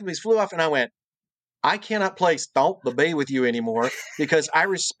falling off him. He flew off, and I went, I cannot play Stomp the Bee with you anymore, because I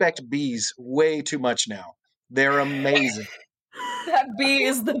respect bees way too much now. They're amazing. That bee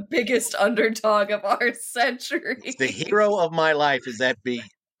is the biggest underdog of our century. The hero of my life is that bee.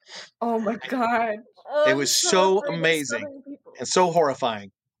 Oh my God. It was so amazing and so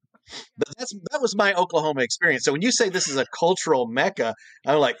horrifying. But that was my Oklahoma experience. So when you say this is a cultural mecca,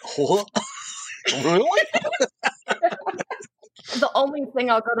 I'm like, what? Really? The only thing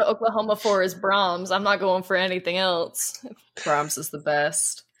I'll go to Oklahoma for is Brahms. I'm not going for anything else. Brahms is the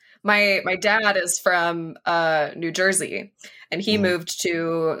best. My dad is from New Jersey, and he moved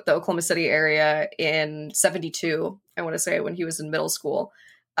to the Oklahoma City area in 1972, I want to say, when he was in middle school.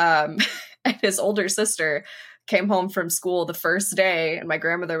 And his older sister came home from school the first day, and my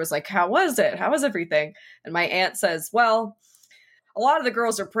grandmother was like, "How was it? How was everything?" And my aunt says, "Well, a lot of the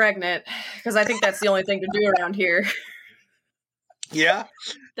girls are pregnant, because I think that's the only thing to do around here." Yeah.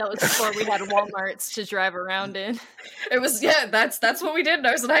 That was before we had Walmarts to drive around in. It was, yeah, that's what we did when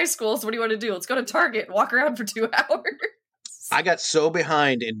I was in high school. So what do you want to do? Let's go to Target and walk around for 2 hours. I got so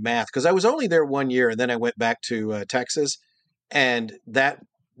behind in math because I was only there 1 year, and then I went back to Texas, and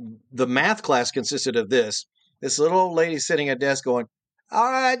the math class consisted of this little old lady sitting at a desk going,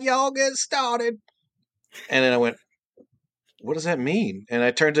 "All right, y'all get started." And then I went, "What does that mean?" And I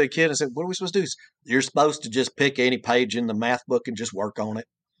turned to the kid and said, "What are we supposed to do?" "You're supposed to just pick any page in the math book and just work on it."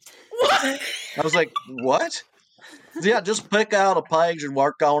 What? I was like, "What?" "Yeah, just pick out a page and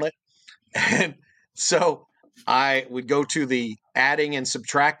work on it." And so I would go to the adding and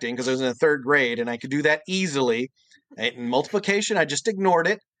subtracting because I was in the third grade and I could do that easily. And multiplication, I just ignored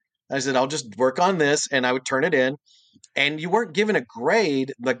it. I said, I'll just work on this, and I would turn it in. And you weren't given a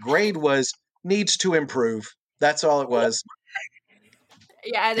grade. The grade was needs to improve. That's all it was.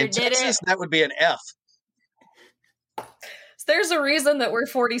 Yeah, either in did Texas, it. that would be an F. There's a reason that we're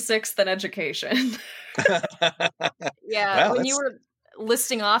 46th in education. Yeah, Well, when you were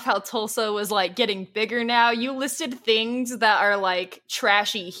listing off how Tulsa was like getting bigger now, you listed things that are like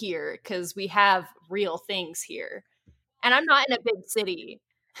trashy here because we have real things here. And I'm not in a big city.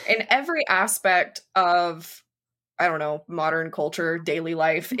 In every aspect of, I don't know, modern culture, daily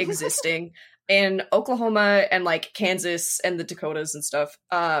life existing in Oklahoma and like Kansas and the Dakotas and stuff,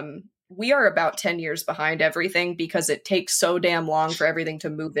 we are about 10 years behind everything because it takes so damn long for everything to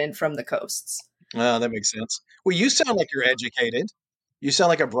move in from the coasts. Oh, that makes sense. Well, you sound like you're educated. You sound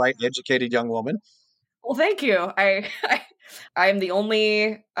like a bright, educated young woman. Well, thank you. I am the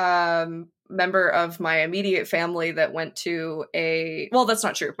only member of my immediate family that went to well, that's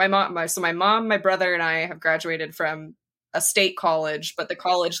not true. My mom, my brother, and I have graduated from a state college, but the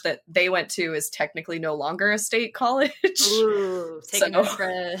college that they went to is technically no longer a state college. Ooh, taking their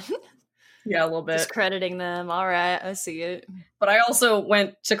credit. Yeah, a little bit. Discrediting them. All right, I see it. But I also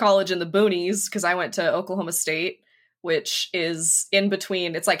went to college in the boonies because I went to Oklahoma State, which is in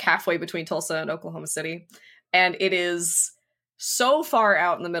between. It's like halfway between Tulsa and Oklahoma City. And it is so far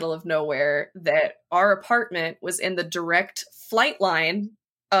out in the middle of nowhere that our apartment was in the direct flight line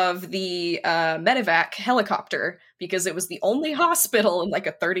of the medevac helicopter because it was the only hospital in like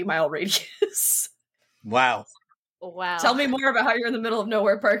a 30-mile radius. Wow. Wow. Tell me more about how you're in the middle of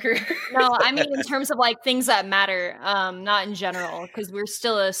nowhere, Parker. No, I mean in terms of like things that matter, not in general, because we're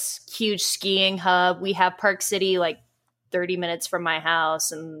still a huge skiing hub. We have Park City like 30 minutes from my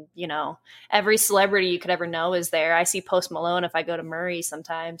house, and you know, every celebrity you could ever know is there. I see Post Malone if I go to Murray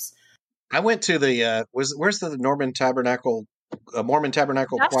sometimes. I went to the where's the Mormon Tabernacle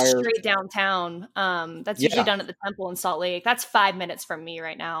That's Choir? straight downtown. That's usually done at the Temple in Salt Lake. That's 5 minutes from me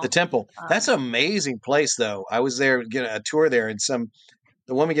right now. The Temple. That's an amazing place, though. I was there getting a tour there, and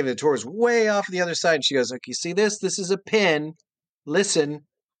the woman giving the tour was way off the other side. And she goes, "Like, you see this? This is a pin. Listen,"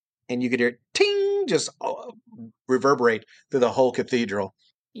 and you could hear ting just reverberate through the whole cathedral.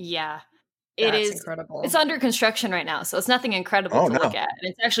 Yeah. That's incredible. It's under construction right now, so it's nothing incredible to look at. And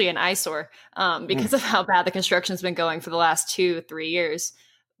it's actually an eyesore because of how bad the construction's been going for the last 2-3 years.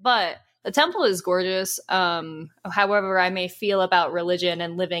 But the temple is gorgeous. However I may feel about religion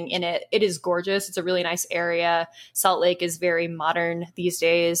and living in it, it is gorgeous. It's a really nice area. Salt Lake is very modern these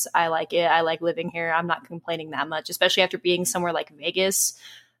days. I like it. I like living here. I'm not complaining that much, especially after being somewhere like Vegas.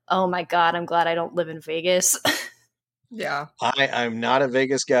 Oh my God, I'm glad I don't live in Vegas. Yeah. I'm not a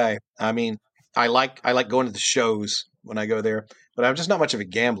Vegas guy. I mean, I like going to the shows when I go there, but I'm just not much of a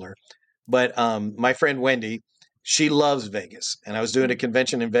gambler. But my friend Wendy, she loves Vegas, and I was doing a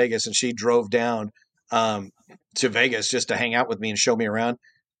convention in Vegas, and she drove down to Vegas just to hang out with me and show me around.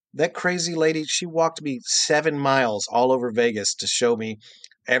 That crazy lady, she walked me 7 miles all over Vegas to show me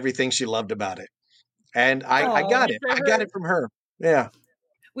everything she loved about it. And I got it. I got it from her. Yeah.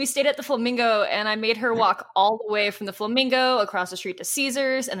 We stayed at the Flamingo, and I made her walk all the way from the Flamingo across the street to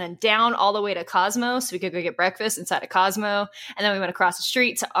Caesars and then down all the way to Cosmo so we could go get breakfast inside of Cosmo. And then we went across the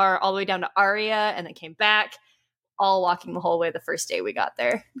street to all the way down to Aria and then came back, all walking the whole way the first day we got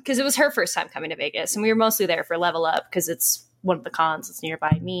there because it was her first time coming to Vegas. And we were mostly there for Level Up because it's one of the cons that's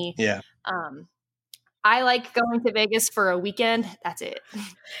nearby me. Yeah. I like going to Vegas for a weekend. That's it.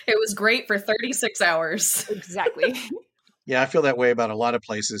 It was great for 36 hours. Exactly. Yeah, I feel that way about a lot of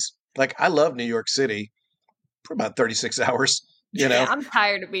places. Like, I love New York City for about 36 hours, you know? Yeah, I'm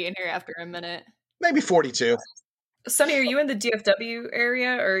tired of being here after a minute. Maybe 42. Sonny, are you in the DFW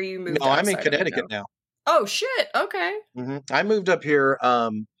area or are you moved No, I'm in Connecticut now. Oh, shit. Okay. Mm-hmm. I moved up here.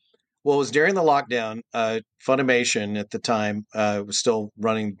 Well, it was during the lockdown. Funimation at the time was still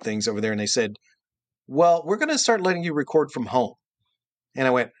running things over there. And they said, well, we're going to start letting you record from home. And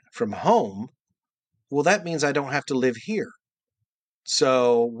I went, from home? Well, that means I don't have to live here.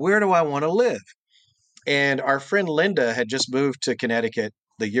 So where do I want to live? And our friend Linda had just moved to Connecticut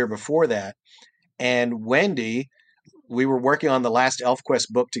the year before that. And Wendy, we were working on the last ElfQuest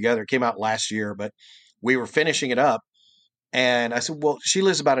book together. It came out last year, but we were finishing it up. And I said, well, she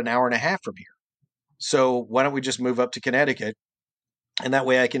lives about an hour and a half from here. So why don't we just move up to Connecticut? And that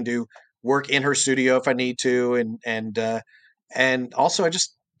way I can do work in her studio if I need to. And also I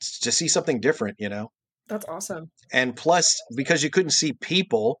just to see something different, you know? That's awesome. And plus, because you couldn't see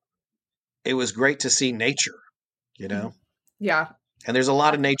people, it was great to see nature, you know? Yeah. And there's a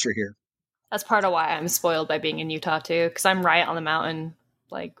lot of nature here. That's part of why I'm spoiled by being in Utah too, because I'm right on the mountain,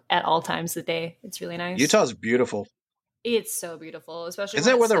 like at all times of the day. It's really nice. Utah's beautiful. It's so beautiful, especially. Is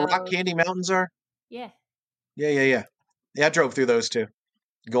that where the Rock Candy Mountains are? Yeah. Yeah. I drove through those too,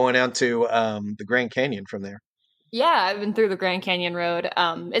 going down to the Grand Canyon from there. Yeah, I've been through the Grand Canyon Road.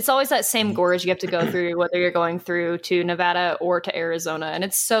 It's always that same gorge you have to go through, whether you're going through to Nevada or to Arizona, and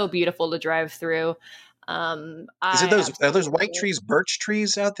it's so beautiful to drive through. Are those white trees, birch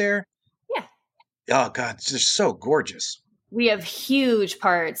trees out there? Yeah. Oh God, it's just so gorgeous. We have huge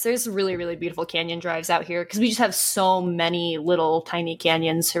parts. There's really, really beautiful canyon drives out here because we just have so many little tiny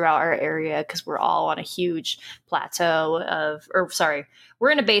canyons throughout our area because we're all on a huge plateau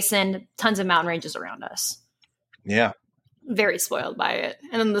we're in a basin, tons of mountain ranges around us. Yeah. Very spoiled by it.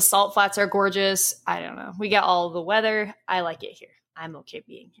 And then the salt flats are gorgeous. I don't know. We get all the weather. I like it here. I'm okay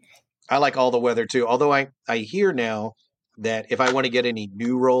being here. I like all the weather too. Although I hear now that if I want to get any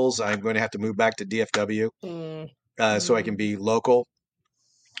new roles, I'm going to have to move back to DFW so I can be local.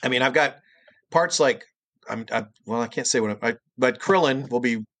 I mean, I've got parts like I can't say but Krillin will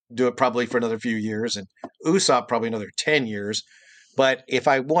do it probably for another few years, and Usopp probably another 10 years. But if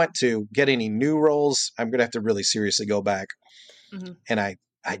I want to get any new roles, I'm going to have to really seriously go back. Mm-hmm. And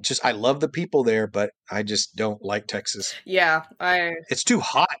I love the people there, but I just don't like Texas. Yeah, it's too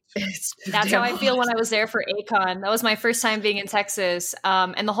hot. That's how I feel when I was there for A-Kon. That was my first time being in Texas.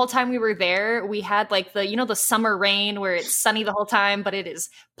 And the whole time we were there, we had like the summer rain where it's sunny the whole time, but it is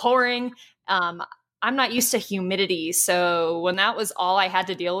pouring. I'm not used to humidity. So when that was all I had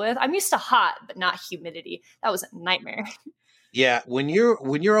to deal with, I'm used to hot, but not humidity. That was a nightmare. Yeah, when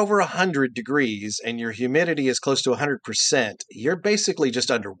you're over 100 degrees and your humidity is close to 100%, you're basically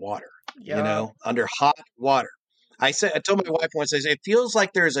just underwater. Yeah. Under hot water. I told my wife once, I said, it feels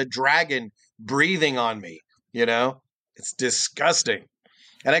like there's a dragon breathing on me. It's disgusting,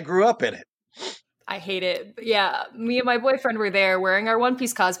 and I grew up in it. I hate it. Yeah, me and my boyfriend were there wearing our One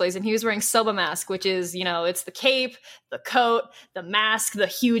Piece cosplays, and he was wearing Soba mask, which is, it's the cape, the coat, the mask, the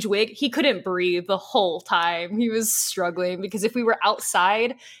huge wig. He couldn't breathe the whole time. He was struggling because if we were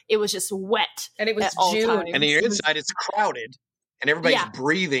outside, it was just wet. And it was June. And you're inside, it's crowded, and everybody's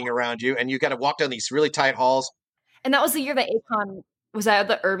breathing around you, and you got to walk down these really tight halls. And that was the year that A-Kon was at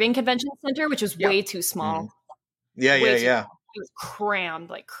the Irving Convention Center, which was way too small. Yeah. It was crammed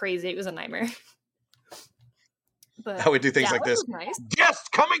like crazy. It was a nightmare. But, I would do things like this. Nice. Guests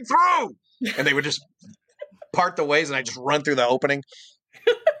coming through! And they would just part the ways, and I just run through the opening.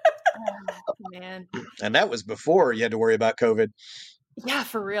 Oh, man. And that was before you had to worry about COVID. Yeah,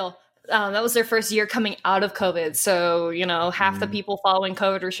 for real. That was their first year coming out of COVID. So, half the people following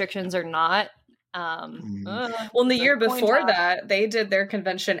COVID restrictions are not. Well, the year before that, they did their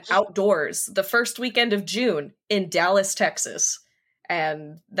convention outdoors the first weekend of June in Dallas, Texas.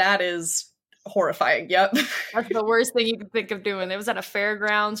 And that is horrifying. Yep. That's the worst thing you can think of doing. It was at a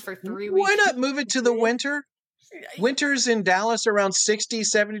fairgrounds for 3 weeks. Why not move it to the winter? Winters in Dallas around 60,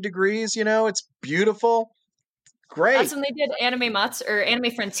 70 degrees, it's beautiful. Great. That's when they did Anime Mutts or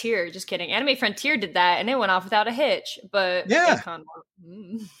Anime Frontier. Just kidding. Anime Frontier did that and it went off without a hitch. But yeah.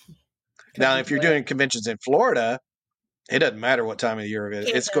 Now, if you're doing conventions in Florida, it doesn't matter what time of the year it is.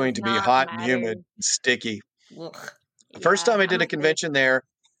 It's going to be hot and humid and sticky. Ugh. The first time I did a convention there,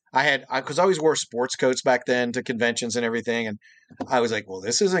 because I always wore sports coats back then to conventions and everything. And I was like, well,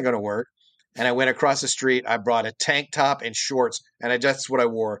 this isn't going to work. And I went across the street. I brought a tank top and shorts. And that's what I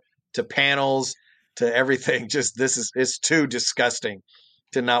wore to panels, to everything. It's too disgusting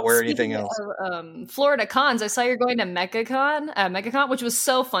to not wear anything else. Of, Florida cons, I saw you're going to MegaCon, which was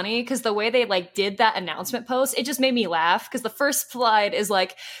so funny because the way they did that announcement post, it just made me laugh because the first slide is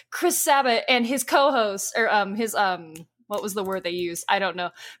like Chris Sabat and his co-host or his what was the word they used? I don't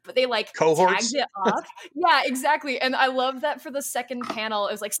know. But they cohorts? Tagged it off. Yeah, exactly. And I love that for the second panel,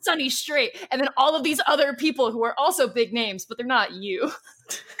 it was like Sonny Strait. And then all of these other people who are also big names, but they're not you.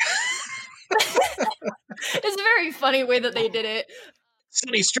 It's a very funny way that they did it.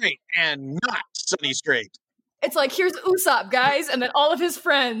 Sonny Strait and not Sonny Strait. It's like, here's Usopp, guys. And then all of his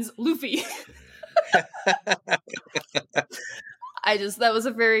friends, Luffy. That was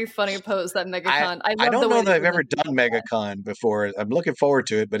a very funny post, that MegaCon. I don't know that I've ever done MegaCon before. I'm looking forward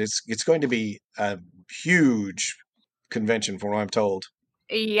to it, but it's going to be a huge convention from what I'm told.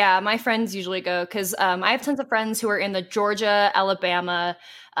 Yeah, my friends usually go because I have tons of friends who are in the Georgia, Alabama,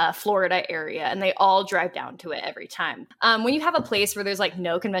 Florida area, and they all drive down to it every time. When you have a place where there's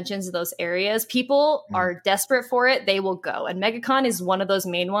no conventions in those areas, people are desperate for it. They will go. And MegaCon is one of those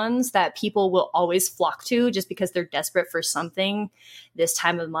main ones that people will always flock to just because they're desperate for something this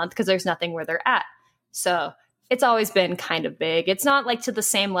time of the month because there's nothing where they're at. So it's always been kind of big. It's not like to the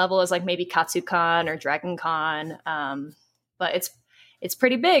same level as like maybe KatsuCon or DragonCon, but it's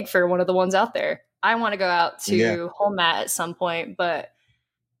pretty big for one of the ones out there. I want to go out to Holmat at some point, but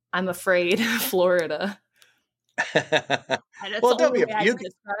I'm afraid Florida. Well, don't be afraid. You can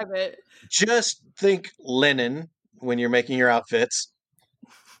describe it. Just think linen when you're making your outfits,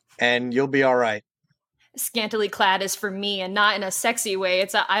 and you'll be all right. Scantily clad is for me, and not in a sexy way.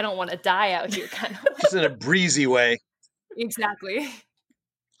 It's I don't want to die out here kind of. Just in a breezy way. Exactly.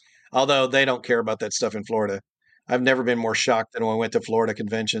 Although they don't care about that stuff in Florida. I've never been more shocked than when I went to Florida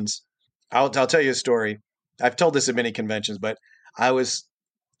conventions. I'll tell you a story. I've told this at many conventions, but I was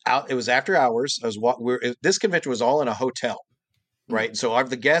out. It was after hours. This convention was all in a hotel, right? Mm-hmm. So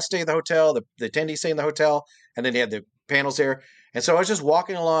the guests stay in the hotel, the attendees stay in the hotel, and then they had the panels there. And so I was just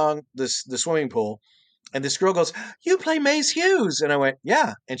walking along the swimming pool, and this girl goes, "You play Mace Hughes?" And I went,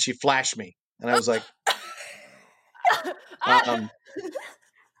 "Yeah." And she flashed me, and I was like,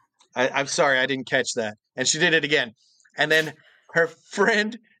 I'm sorry, I didn't catch that. And she did it again. And then her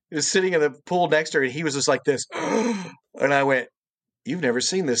friend was sitting in the pool next to her, and he was just like this. And I went, "You've never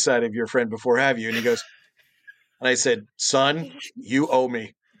seen this side of your friend before, have you?" And he goes, and I said, "Son, you owe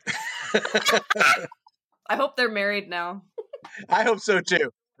me." I hope they're married now. I hope so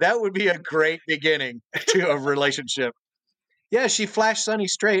too. That would be a great beginning to a relationship. Yeah, she flashed Sonny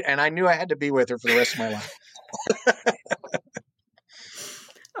Strait, and I knew I had to be with her for the rest of my life.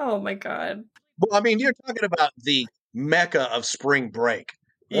 Oh my God. Well, I mean, you're talking about the mecca of spring break.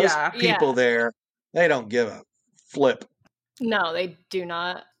 Those people there, they don't give a flip. No, they do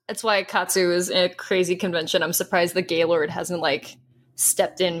not. That's why Katsu is a crazy convention. I'm surprised the Gaylord hasn't like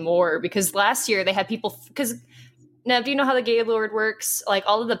stepped in more, because last year they had people, because now, do you know how the Gaylord works? Like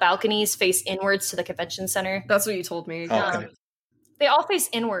all of the balconies face inwards to the convention center. That's what you told me. Okay. They all face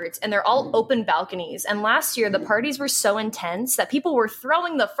inwards, and they're all open balconies. And last year, the parties were so intense that people were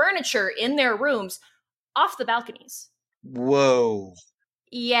throwing the furniture in their rooms off the balconies. Whoa.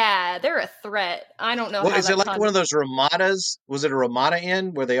 Yeah, they're a threat. I don't know. Well, is it like one of those Ramadas? Was it a Ramada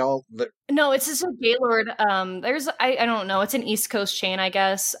Inn where they all... No, it's just a Gaylord. I don't know. It's an East Coast chain, I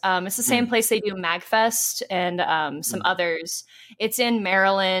guess. It's the same place they do MagFest and some others. It's in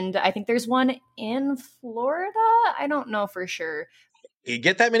Maryland. I think there's one in Florida. I don't know for sure. You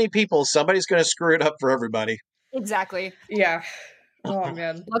get that many people, somebody's going to screw it up for everybody. Exactly. Yeah. Oh,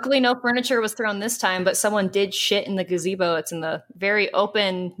 man. Luckily, no furniture was thrown this time, but someone did shit in the gazebo. It's in the very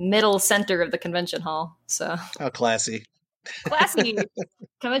open middle center of the convention hall. So, how classy. Classy.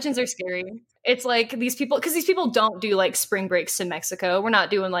 Conventions are scary. It's like these people, because these people don't do like spring breaks in Mexico. We're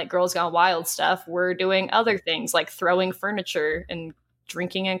not doing like Girls Gone Wild stuff. We're doing other things like throwing furniture and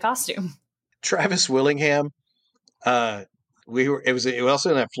drinking in costume. Travis Willingham, it was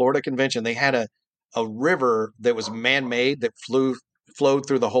also in that Florida convention. They had a river that was man-made that flowed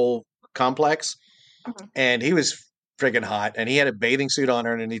through the whole complex. And he was friggin' hot, and he had a bathing suit on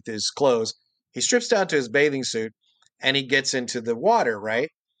underneath his clothes. He strips down to his bathing suit, and he gets into the water, right?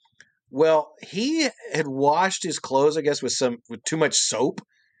 Well, he had washed his clothes, I guess, with too much soap.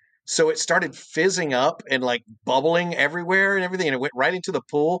 So it started fizzing up and like bubbling everywhere and everything, and it went right into the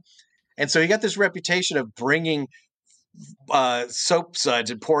pool. And so he got this reputation of bringing soap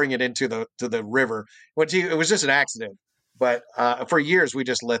suds and pouring it into the river. It was just an accident. But for years, we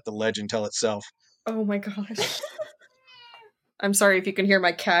just let the legend tell itself. Oh my gosh. I'm sorry if you can hear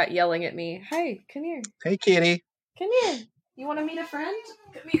my cat yelling at me. Hey, come here. Hey, kitty. Come here. You want to meet a friend?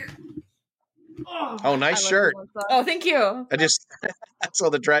 Come here. Oh, nice shirt. Oh, thank you. I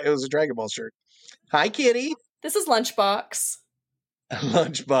saw it was a Dragon Ball shirt. Hi, kitty. This is Lunchbox.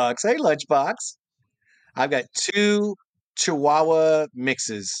 Lunchbox. Hey, Lunchbox. I've got 2 Chihuahua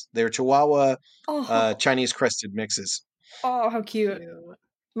mixes. They're Chihuahua Chinese crested mixes. Oh, how cute.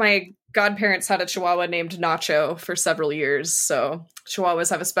 My godparents had a Chihuahua named Nacho for several years, so Chihuahuas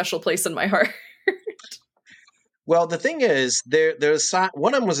have a special place in my heart. Well, the thing is,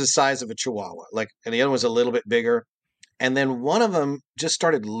 one of them was the size of a Chihuahua, and the other was a little bit bigger. And then one of them just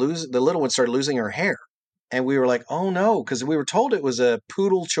started the little one started losing her hair. And we were like, oh no, because we were told it was a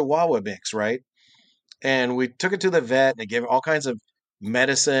poodle Chihuahua mix, right? And we took it to the vet, and they gave her all kinds of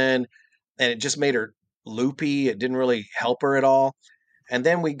medicine, and it just made her loopy. It didn't really help her at all. And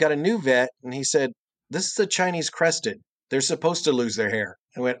then we got a new vet, and he said, this is a Chinese crested. They're supposed to lose their hair.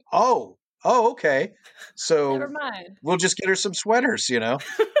 And I went, oh, okay. So never mind. We'll just get her some sweaters,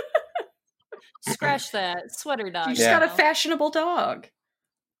 Scratch that. Sweater dog. You just got a fashionable dog.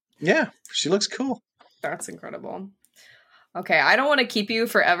 Yeah, she looks cool. That's incredible. Okay, I don't want to keep you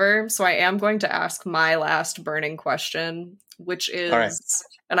forever, so I am going to ask my last burning question, which is, All right.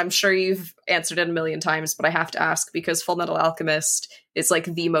 and I'm sure you've answered it a million times, but I have to ask because Full Metal Alchemist is like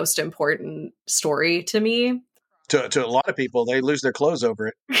the most important story to me. To a lot of people, they lose their clothes over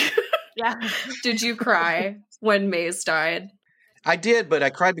it. Yeah. Did you cry when Maze died? I did, but I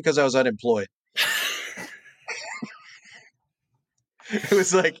cried because I was unemployed. It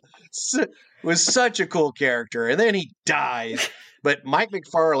was like, it was such a cool character, and then he dies. But Mike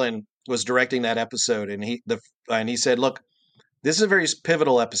McFarlane was directing that episode, and he said, "Look, this is a very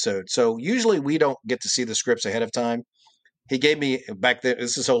pivotal episode. So usually we don't get to see the scripts ahead of time." He gave me back then.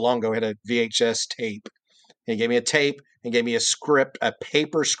 This is so long ago. I had a VHS tape. He gave me a tape and gave me a script, a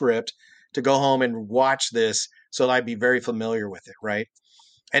paper script, to go home and watch this, so that I'd be very familiar with it, right?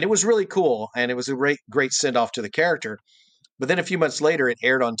 And it was really cool, and it was a great send off to the character. But then a few months later, it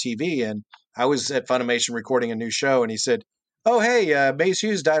aired on TV, and I was at Funimation recording a new show, and he said, "Oh, hey, Mace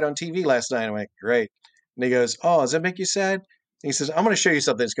Hughes died on TV last night." I'm like, "Great." And he goes, "Oh, does that make you sad?" And he says, "I'm going to show you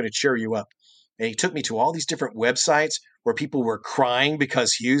something that's going to cheer you up." And he took me to all these different websites where people were crying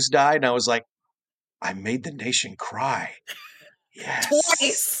because Hughes died. And I was like, I made the nation cry.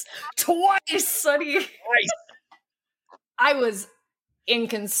 Yes. Twice, Sonny. Twice. I was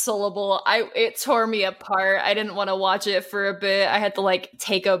inconsolable. It tore me apart. I didn't want to watch it for a bit. I had to like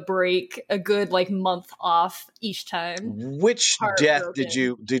take a break, a good like month off each time. Which death did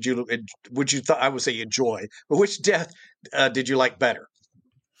you I would say enjoy, but which death did you like better?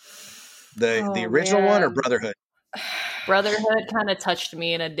 The original one or Brotherhood? Brotherhood kind of touched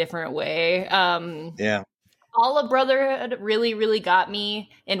me in a different way. Yeah. All of Brotherhood really, really got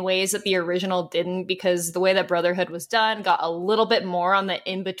me in ways that the original didn't, because the way that Brotherhood was done got a little bit more on the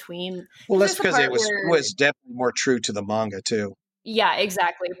in-between. Well, that's because it was definitely more true to the manga, too. Yeah,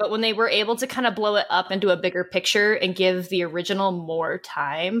 exactly. But when they were able to kind of blow it up into a bigger picture and give the original more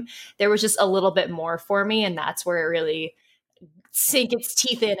time, there was just a little bit more for me, and that's where it really sank its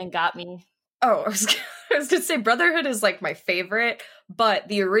teeth in and got me. Oh, I was going to say Brotherhood is like my favorite, but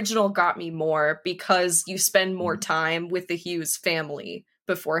the original got me more because you spend more time with the Hughes family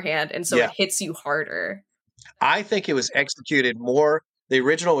beforehand, and so it hits you harder. I think it was executed more. The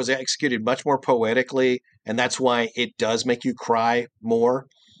original was executed much more poetically, and that's why it does make you cry more.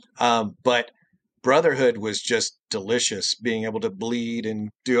 But Brotherhood was just delicious, being able to bleed and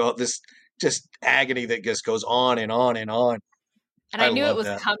do all this just agony that just goes on and on and on. And I knew it was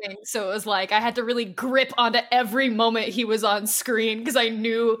coming, so it was like I had to really grip onto every moment he was on screen, because I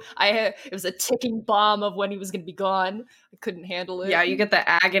knew it was a ticking bomb of when he was going to be gone. I couldn't handle it. Yeah, you get the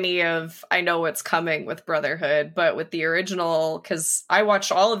agony of I know what's coming with Brotherhood, but with the original, because I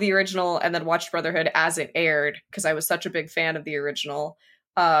watched all of the original and then watched Brotherhood as it aired because I was such a big fan of the original.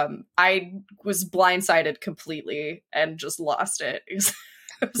 I was blindsided completely and just lost it.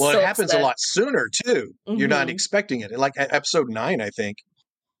 Well, it happens a lot sooner, too. Mm-hmm. You're not expecting it. Like episode 9, I think.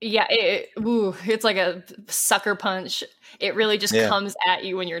 Yeah, it's like a sucker punch. It really just comes at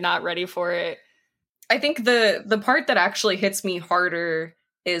you when you're not ready for it. I think the part that actually hits me harder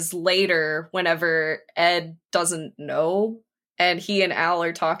is later, whenever Ed doesn't know, and he and Al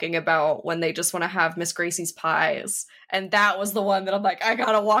are talking about when they just want to have Miss Gracie's pies. And that was the one that I'm like, I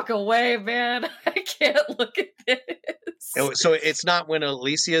gotta walk away, man. I can't look at this. So it's not when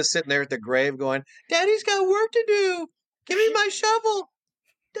Alicia's sitting there at the grave going, Daddy's got work to do. Give me my shovel.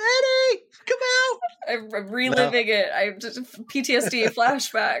 Daddy, come out. I'm reliving it. I'm just PTSD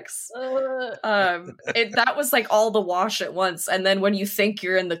flashbacks. That was like all the wash at once. And then when you think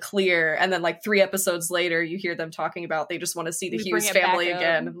you're in the clear, and then like 3 episodes later, you hear them talking about they just want to see the Hughes family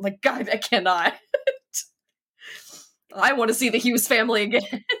again. I'm like, God, I cannot. I want to see the Hughes family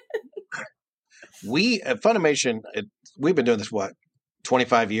again. We at Funimation, we've been doing this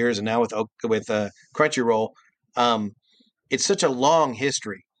 25 years, and now with Crunchyroll, it's such a long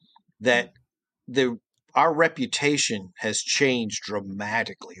history that our reputation has changed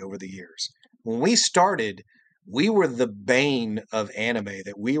dramatically over the years. When we started, we were the bane of anime,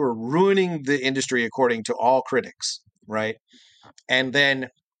 that we were ruining the industry according to all critics, right? And then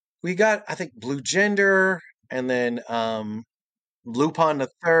we got, I think, Blue Gender, and then Lupin the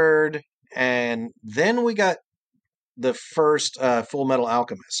Third, and then we got the first Full Metal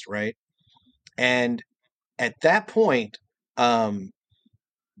Alchemist, right? And at that point,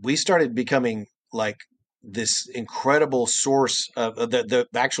 we started becoming like this incredible source of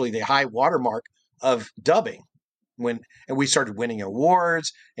the high watermark of dubbing, and we started winning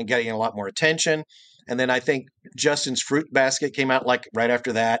awards and getting a lot more attention. And then I think Justin's Fruit Basket came out like right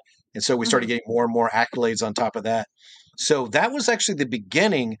after that. And so we started getting more and more accolades on top of that. So that was actually the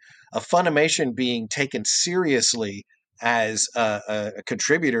beginning of Funimation being taken seriously as a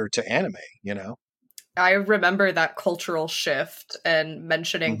contributor to anime, you know? I remember that cultural shift and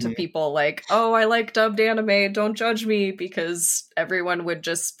mentioning to Mhm. people like, oh, I like dubbed anime, don't judge me, because everyone would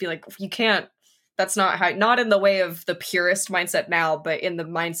just be like, you can't, that's not how, not in the way of the purist mindset now, but in the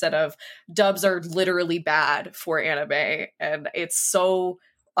mindset of dubs are literally bad for anime. And it's so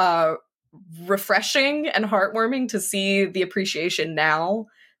refreshing and heartwarming to see the appreciation now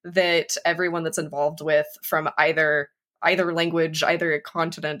that everyone that's involved with from either language, either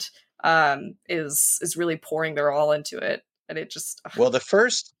continent, is really pouring their all into it, and it just Well, the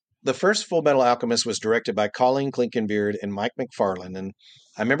first Full Metal Alchemist was directed by Colleen Clinkenbeard and Mike McFarlane, and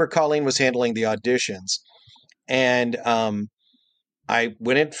I remember Colleen was handling the auditions, and I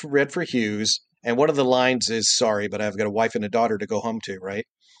went in for, read for Hughes, and one of the lines is, "Sorry, but I've got a wife and a daughter to go home to," right?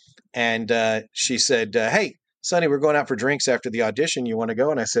 And she said, "Hey, Sonny, we're going out for drinks after the audition. You want to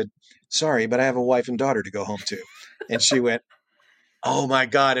go?" And I said, "Sorry, but I have a wife and daughter to go home to." And she went, "Oh my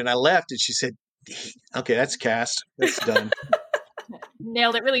God." And I left and she said, "Okay, that's cast. That's done."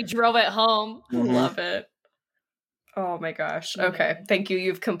 Nailed it. Really drove it home. Mhm. love it. Oh my gosh. Okay, thank you.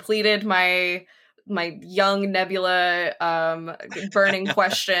 You've completed my young Nebula burning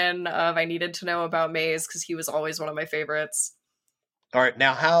question of I needed to know about Maze because he was always one of my favorites. All right.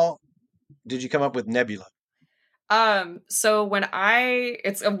 Now, how did you come up with Nebula? So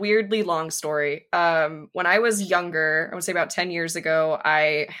it's a weirdly long story. When I was younger, I would say about 10 years ago,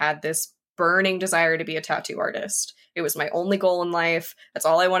 I had this burning desire to be a tattoo artist. It was my only goal in life. That's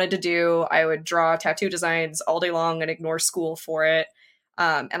all I wanted to do. I would draw tattoo designs all day long and ignore school for it.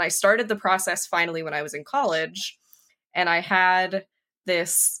 And I started the process finally when I was in college. And I had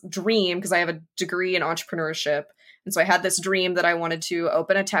this dream because I have a degree in entrepreneurship. And so I had this dream that I wanted to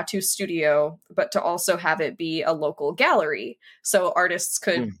open a tattoo studio, but to also have it be a local gallery. So artists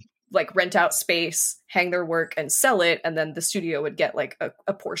could like rent out space, hang their work and sell it. And then the studio would get like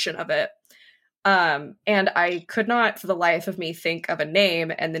a portion of it. And I could not for the life of me think of a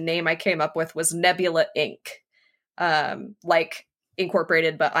name. And the name I came up with was Nebula Inc. Like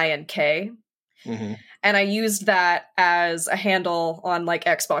incorporated, but INK. Mm-hmm. And I used that as a handle on like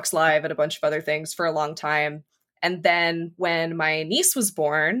Xbox Live and a bunch of other things for a long time. And then when my niece was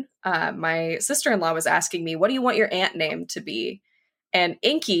born, my sister-in-law was asking me, what do you want your aunt name to be? And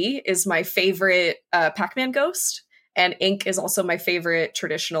Inky is my favorite Pac-Man ghost. And ink is also my favorite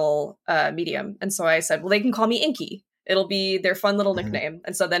traditional medium. And so I said, well, they can call me Inky. It'll be their fun little nickname.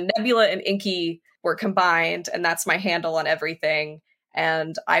 And so then Nebula and Inky were combined, and that's my handle on everything.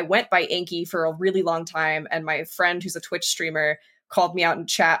 And I went by Inky for a really long time. And my friend, who's a Twitch streamer, called me out in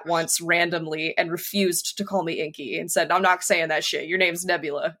chat once randomly and refused to call me Inky and said, I'm not saying that shit. Your name's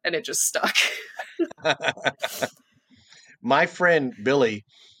Nebula. And it just stuck. My friend Billy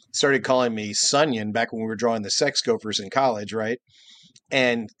started calling me Sunyan back when we were drawing the Sex Gophers in college, right?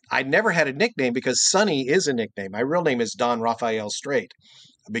 And I never had a nickname because Sonny is a nickname. My real name is Don Raphael Strait,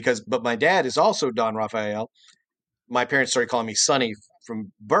 but my dad is also Don Raphael. My parents started calling me Sonny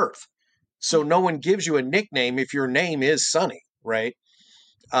from birth. So no one gives you a nickname if your name is Sonny, right?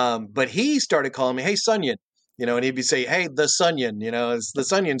 But he started calling me, hey, Sunyan, and he'd be saying, hey, the Sunyan, it's the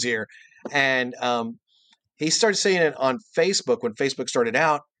Sunyan's here. And he started saying it on Facebook when Facebook started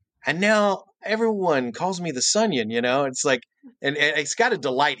out. And now everyone calls me the Sunyan, it's like, and it's got to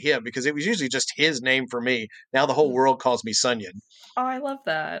delight him because it was usually just his name for me. Now the whole world calls me Sunyan. Oh, I love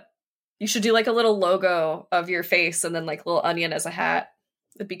that. You should do like a little logo of your face and then like a little onion as a hat.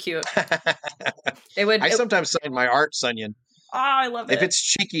 It'd be cute. I sometimes sign my art Sunyan. Oh, I love it. If it's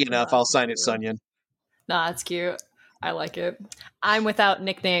cheeky enough, I'll sign it Sunyan. Nah, it's cute. I like it. I'm without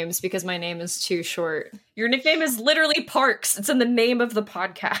nicknames because my name is too short. Your nickname is literally Parks. It's in the name of the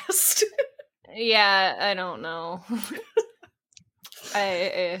podcast. Yeah, I don't know.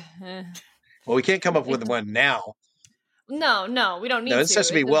 Well, we can't come up with one now. No, we don't need to. No, this has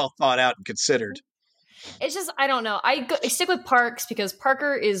to be well thought out and considered. It's just, I don't know. I stick with Parks because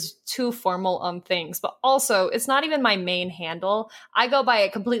Parker is too formal on things, but also it's not even my main handle. I go by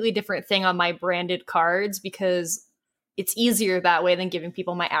a completely different thing on my branded cards because it's easier that way than giving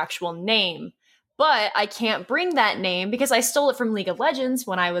people my actual name. But I can't bring that name because I stole it from League of Legends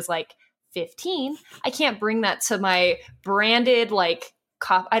when I was like 15. I can't bring that to my branded like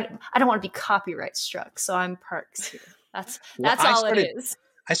I don't want to be copyright struck, so I'm Parks here. That's all it is.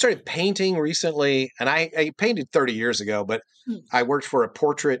 I started painting recently, and I painted 30 years ago, but I worked for a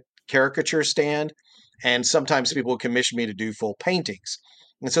portrait caricature stand, and sometimes people would commission me to do full paintings.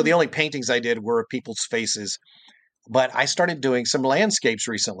 And so the only paintings I did were people's faces. But I started doing some landscapes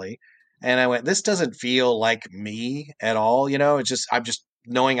recently, and I went, this doesn't feel like me at all. It's just, I'm just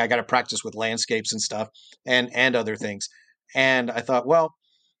knowing I got to practice with landscapes and stuff and other things. And I thought, well,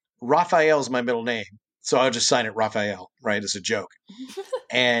 Raphael's my middle name, so I'll just sign it Raphael, right? As a joke.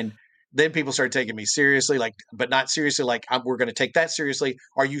 And then people started taking me seriously, like, but not seriously, like we're going to take that seriously.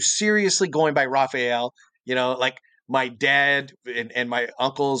 Are you seriously going by Raphael? Like my dad and my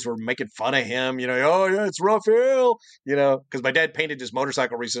uncles were making fun of him, oh yeah, it's Raphael, because my dad painted his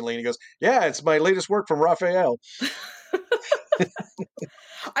motorcycle recently and he goes, yeah, it's my latest work from Raphael.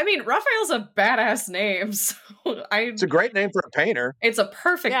 I mean, Raphael's a badass name. So it's a great name for a painter. It's a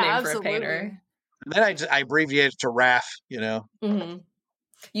perfect name absolutely. for a painter. And then I abbreviated to Raph, Mm-hmm.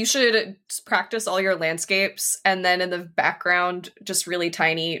 You should practice all your landscapes and then in the background, just really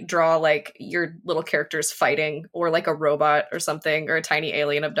tiny, draw like your little characters fighting or like a robot or something or a tiny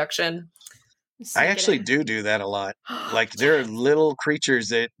alien abduction. I actually do that a lot. Like there are little creatures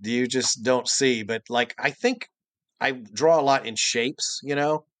that you just don't see, but like I think I draw a lot in shapes,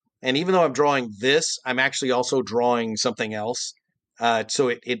 and even though I'm drawing this, I'm actually also drawing something else. So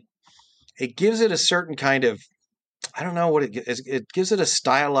it gives it a certain kind of, I don't know what it gives it a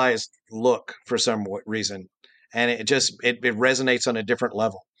stylized look for some reason. And it resonates on a different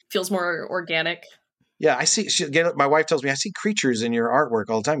level. Feels more organic. Yeah, I see. My wife tells me, I see creatures in your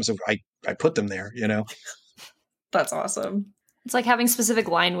artwork all the time. So I put them there, That's awesome. It's like having specific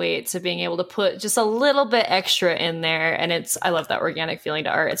line weights of being able to put just a little bit extra in there. And I love that organic feeling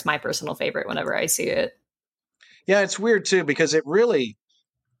to art. It's my personal favorite whenever I see it. Yeah, it's weird too, because it really,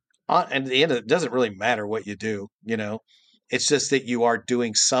 and at the end, it doesn't really matter what you do, it's just that you are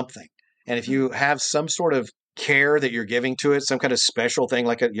doing something. And if you have some sort of care that you're giving to it, some kind of special thing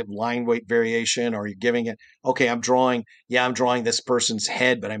like a line weight variation, or you're giving it, okay, I'm drawing this person's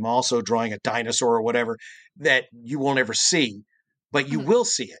head, but I'm also drawing a dinosaur or whatever that you won't ever see, but you will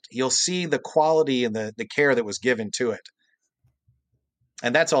see it. You'll see the quality and the care that was given to it.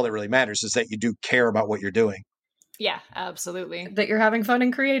 And that's all that really matters, is that you do care about what you're doing. Yeah, absolutely. That you're having fun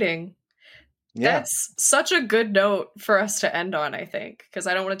in creating. Yeah. That's such a good note for us to end on, I think, because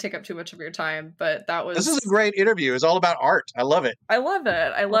I don't want to take up too much of your time, but this is a great interview. It's all about art. I love it. I love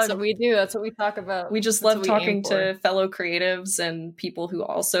it. That's what we do. That's what we talk about. We just love talking to fellow creatives and people who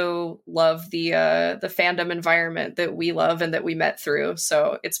also love the fandom environment that we love and that we met through.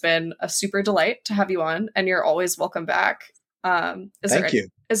 So it's been a super delight to have you on, and you're always welcome back. Thank you.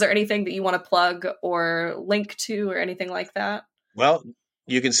 Is there anything that you want to plug or link to or anything like that? Well,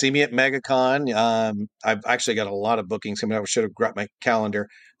 you can see me at MegaCon. I've actually got a lot of bookings coming up. I should have grabbed my calendar.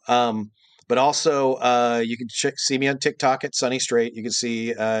 But also, you can see me on TikTok at Sonny Strait. You can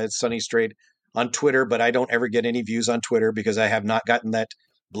see Sonny Strait on Twitter, but I don't ever get any views on Twitter because I have not gotten that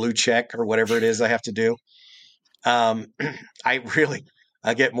blue check or whatever it is I have to do. I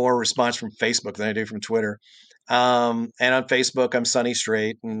get more response from Facebook than I do from Twitter. And on Facebook, I'm Sonny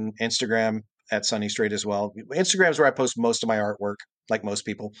Strait, and Instagram at Sonny Strait as well. Instagram is where I post most of my artwork, like most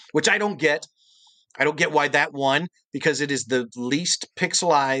people, which I don't get. I don't get why that one, because it is the least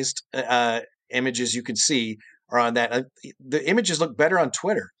pixelized images you can see are on that. The images look better on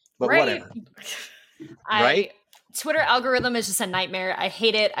Twitter, but whatever. Right? Twitter algorithm is just a nightmare. I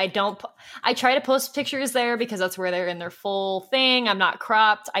hate it. I try to post pictures there because that's where they're in their full thing. I'm not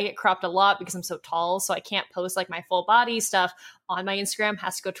cropped. I get cropped a lot because I'm so tall, so I can't post like my full body stuff on my Instagram.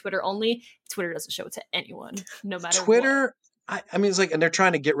 Has to go Twitter only. Twitter doesn't show it to anyone, no matter Twitter, what. I mean, it's like, and they're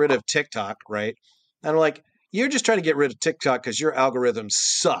trying to get rid of TikTok, right? And I'm like, you're just trying to get rid of TikTok because your algorithms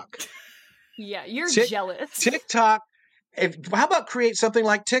suck. Yeah, you're jealous. TikTok, how about create something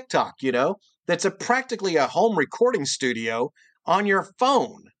like TikTok, that's practically a home recording studio on your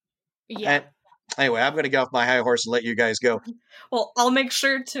phone. Yeah. And anyway, I'm going to get off my high horse and let you guys go. Well, I'll make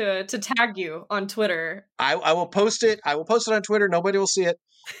sure to tag you on Twitter. I will post it. I will post it on Twitter. Nobody will see it.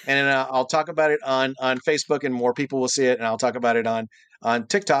 And I'll talk about it on Facebook, and more people will see it. And I'll talk about it on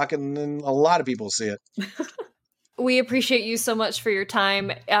TikTok, and then a lot of people will see it. We appreciate you so much for your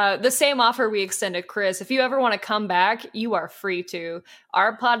time. The same offer we extended Chris. If you ever want to come back, you are free to.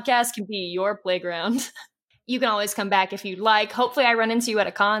 Our podcast can be your playground. You can always come back if you'd like. Hopefully I run into you at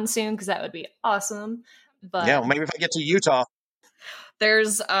a con soon, because that would be awesome. But yeah, well, maybe if I get to Utah.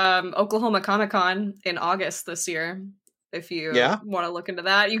 There's Oklahoma Comic Con in August this year. If you want to look into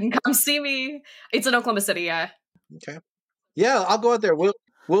that, you can come see me. It's in Oklahoma City, yeah. Okay. Yeah, I'll go out there.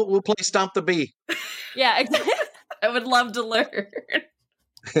 We'll play Stomp the Bee. Yeah, exactly. I would love to learn.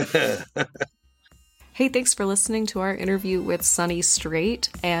 Hey, thanks for listening to our interview with Sonny Strait.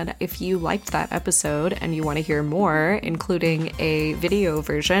 And if you liked that episode and you want to hear more, including a video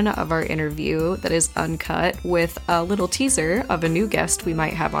version of our interview that is uncut with a little teaser of a new guest we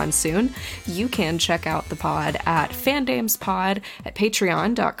might have on soon, you can check out the pod at FanDamesPod at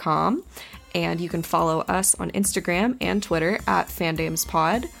patreon.com. And you can follow us on Instagram and Twitter at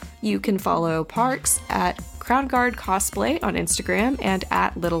FanDamesPod. You can follow Parks at Crown Guard Cosplay on Instagram and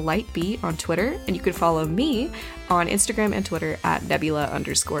at Little Light Bee on Twitter. And you can follow me on Instagram and Twitter at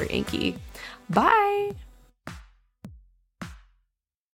Nebula_Inky. Bye!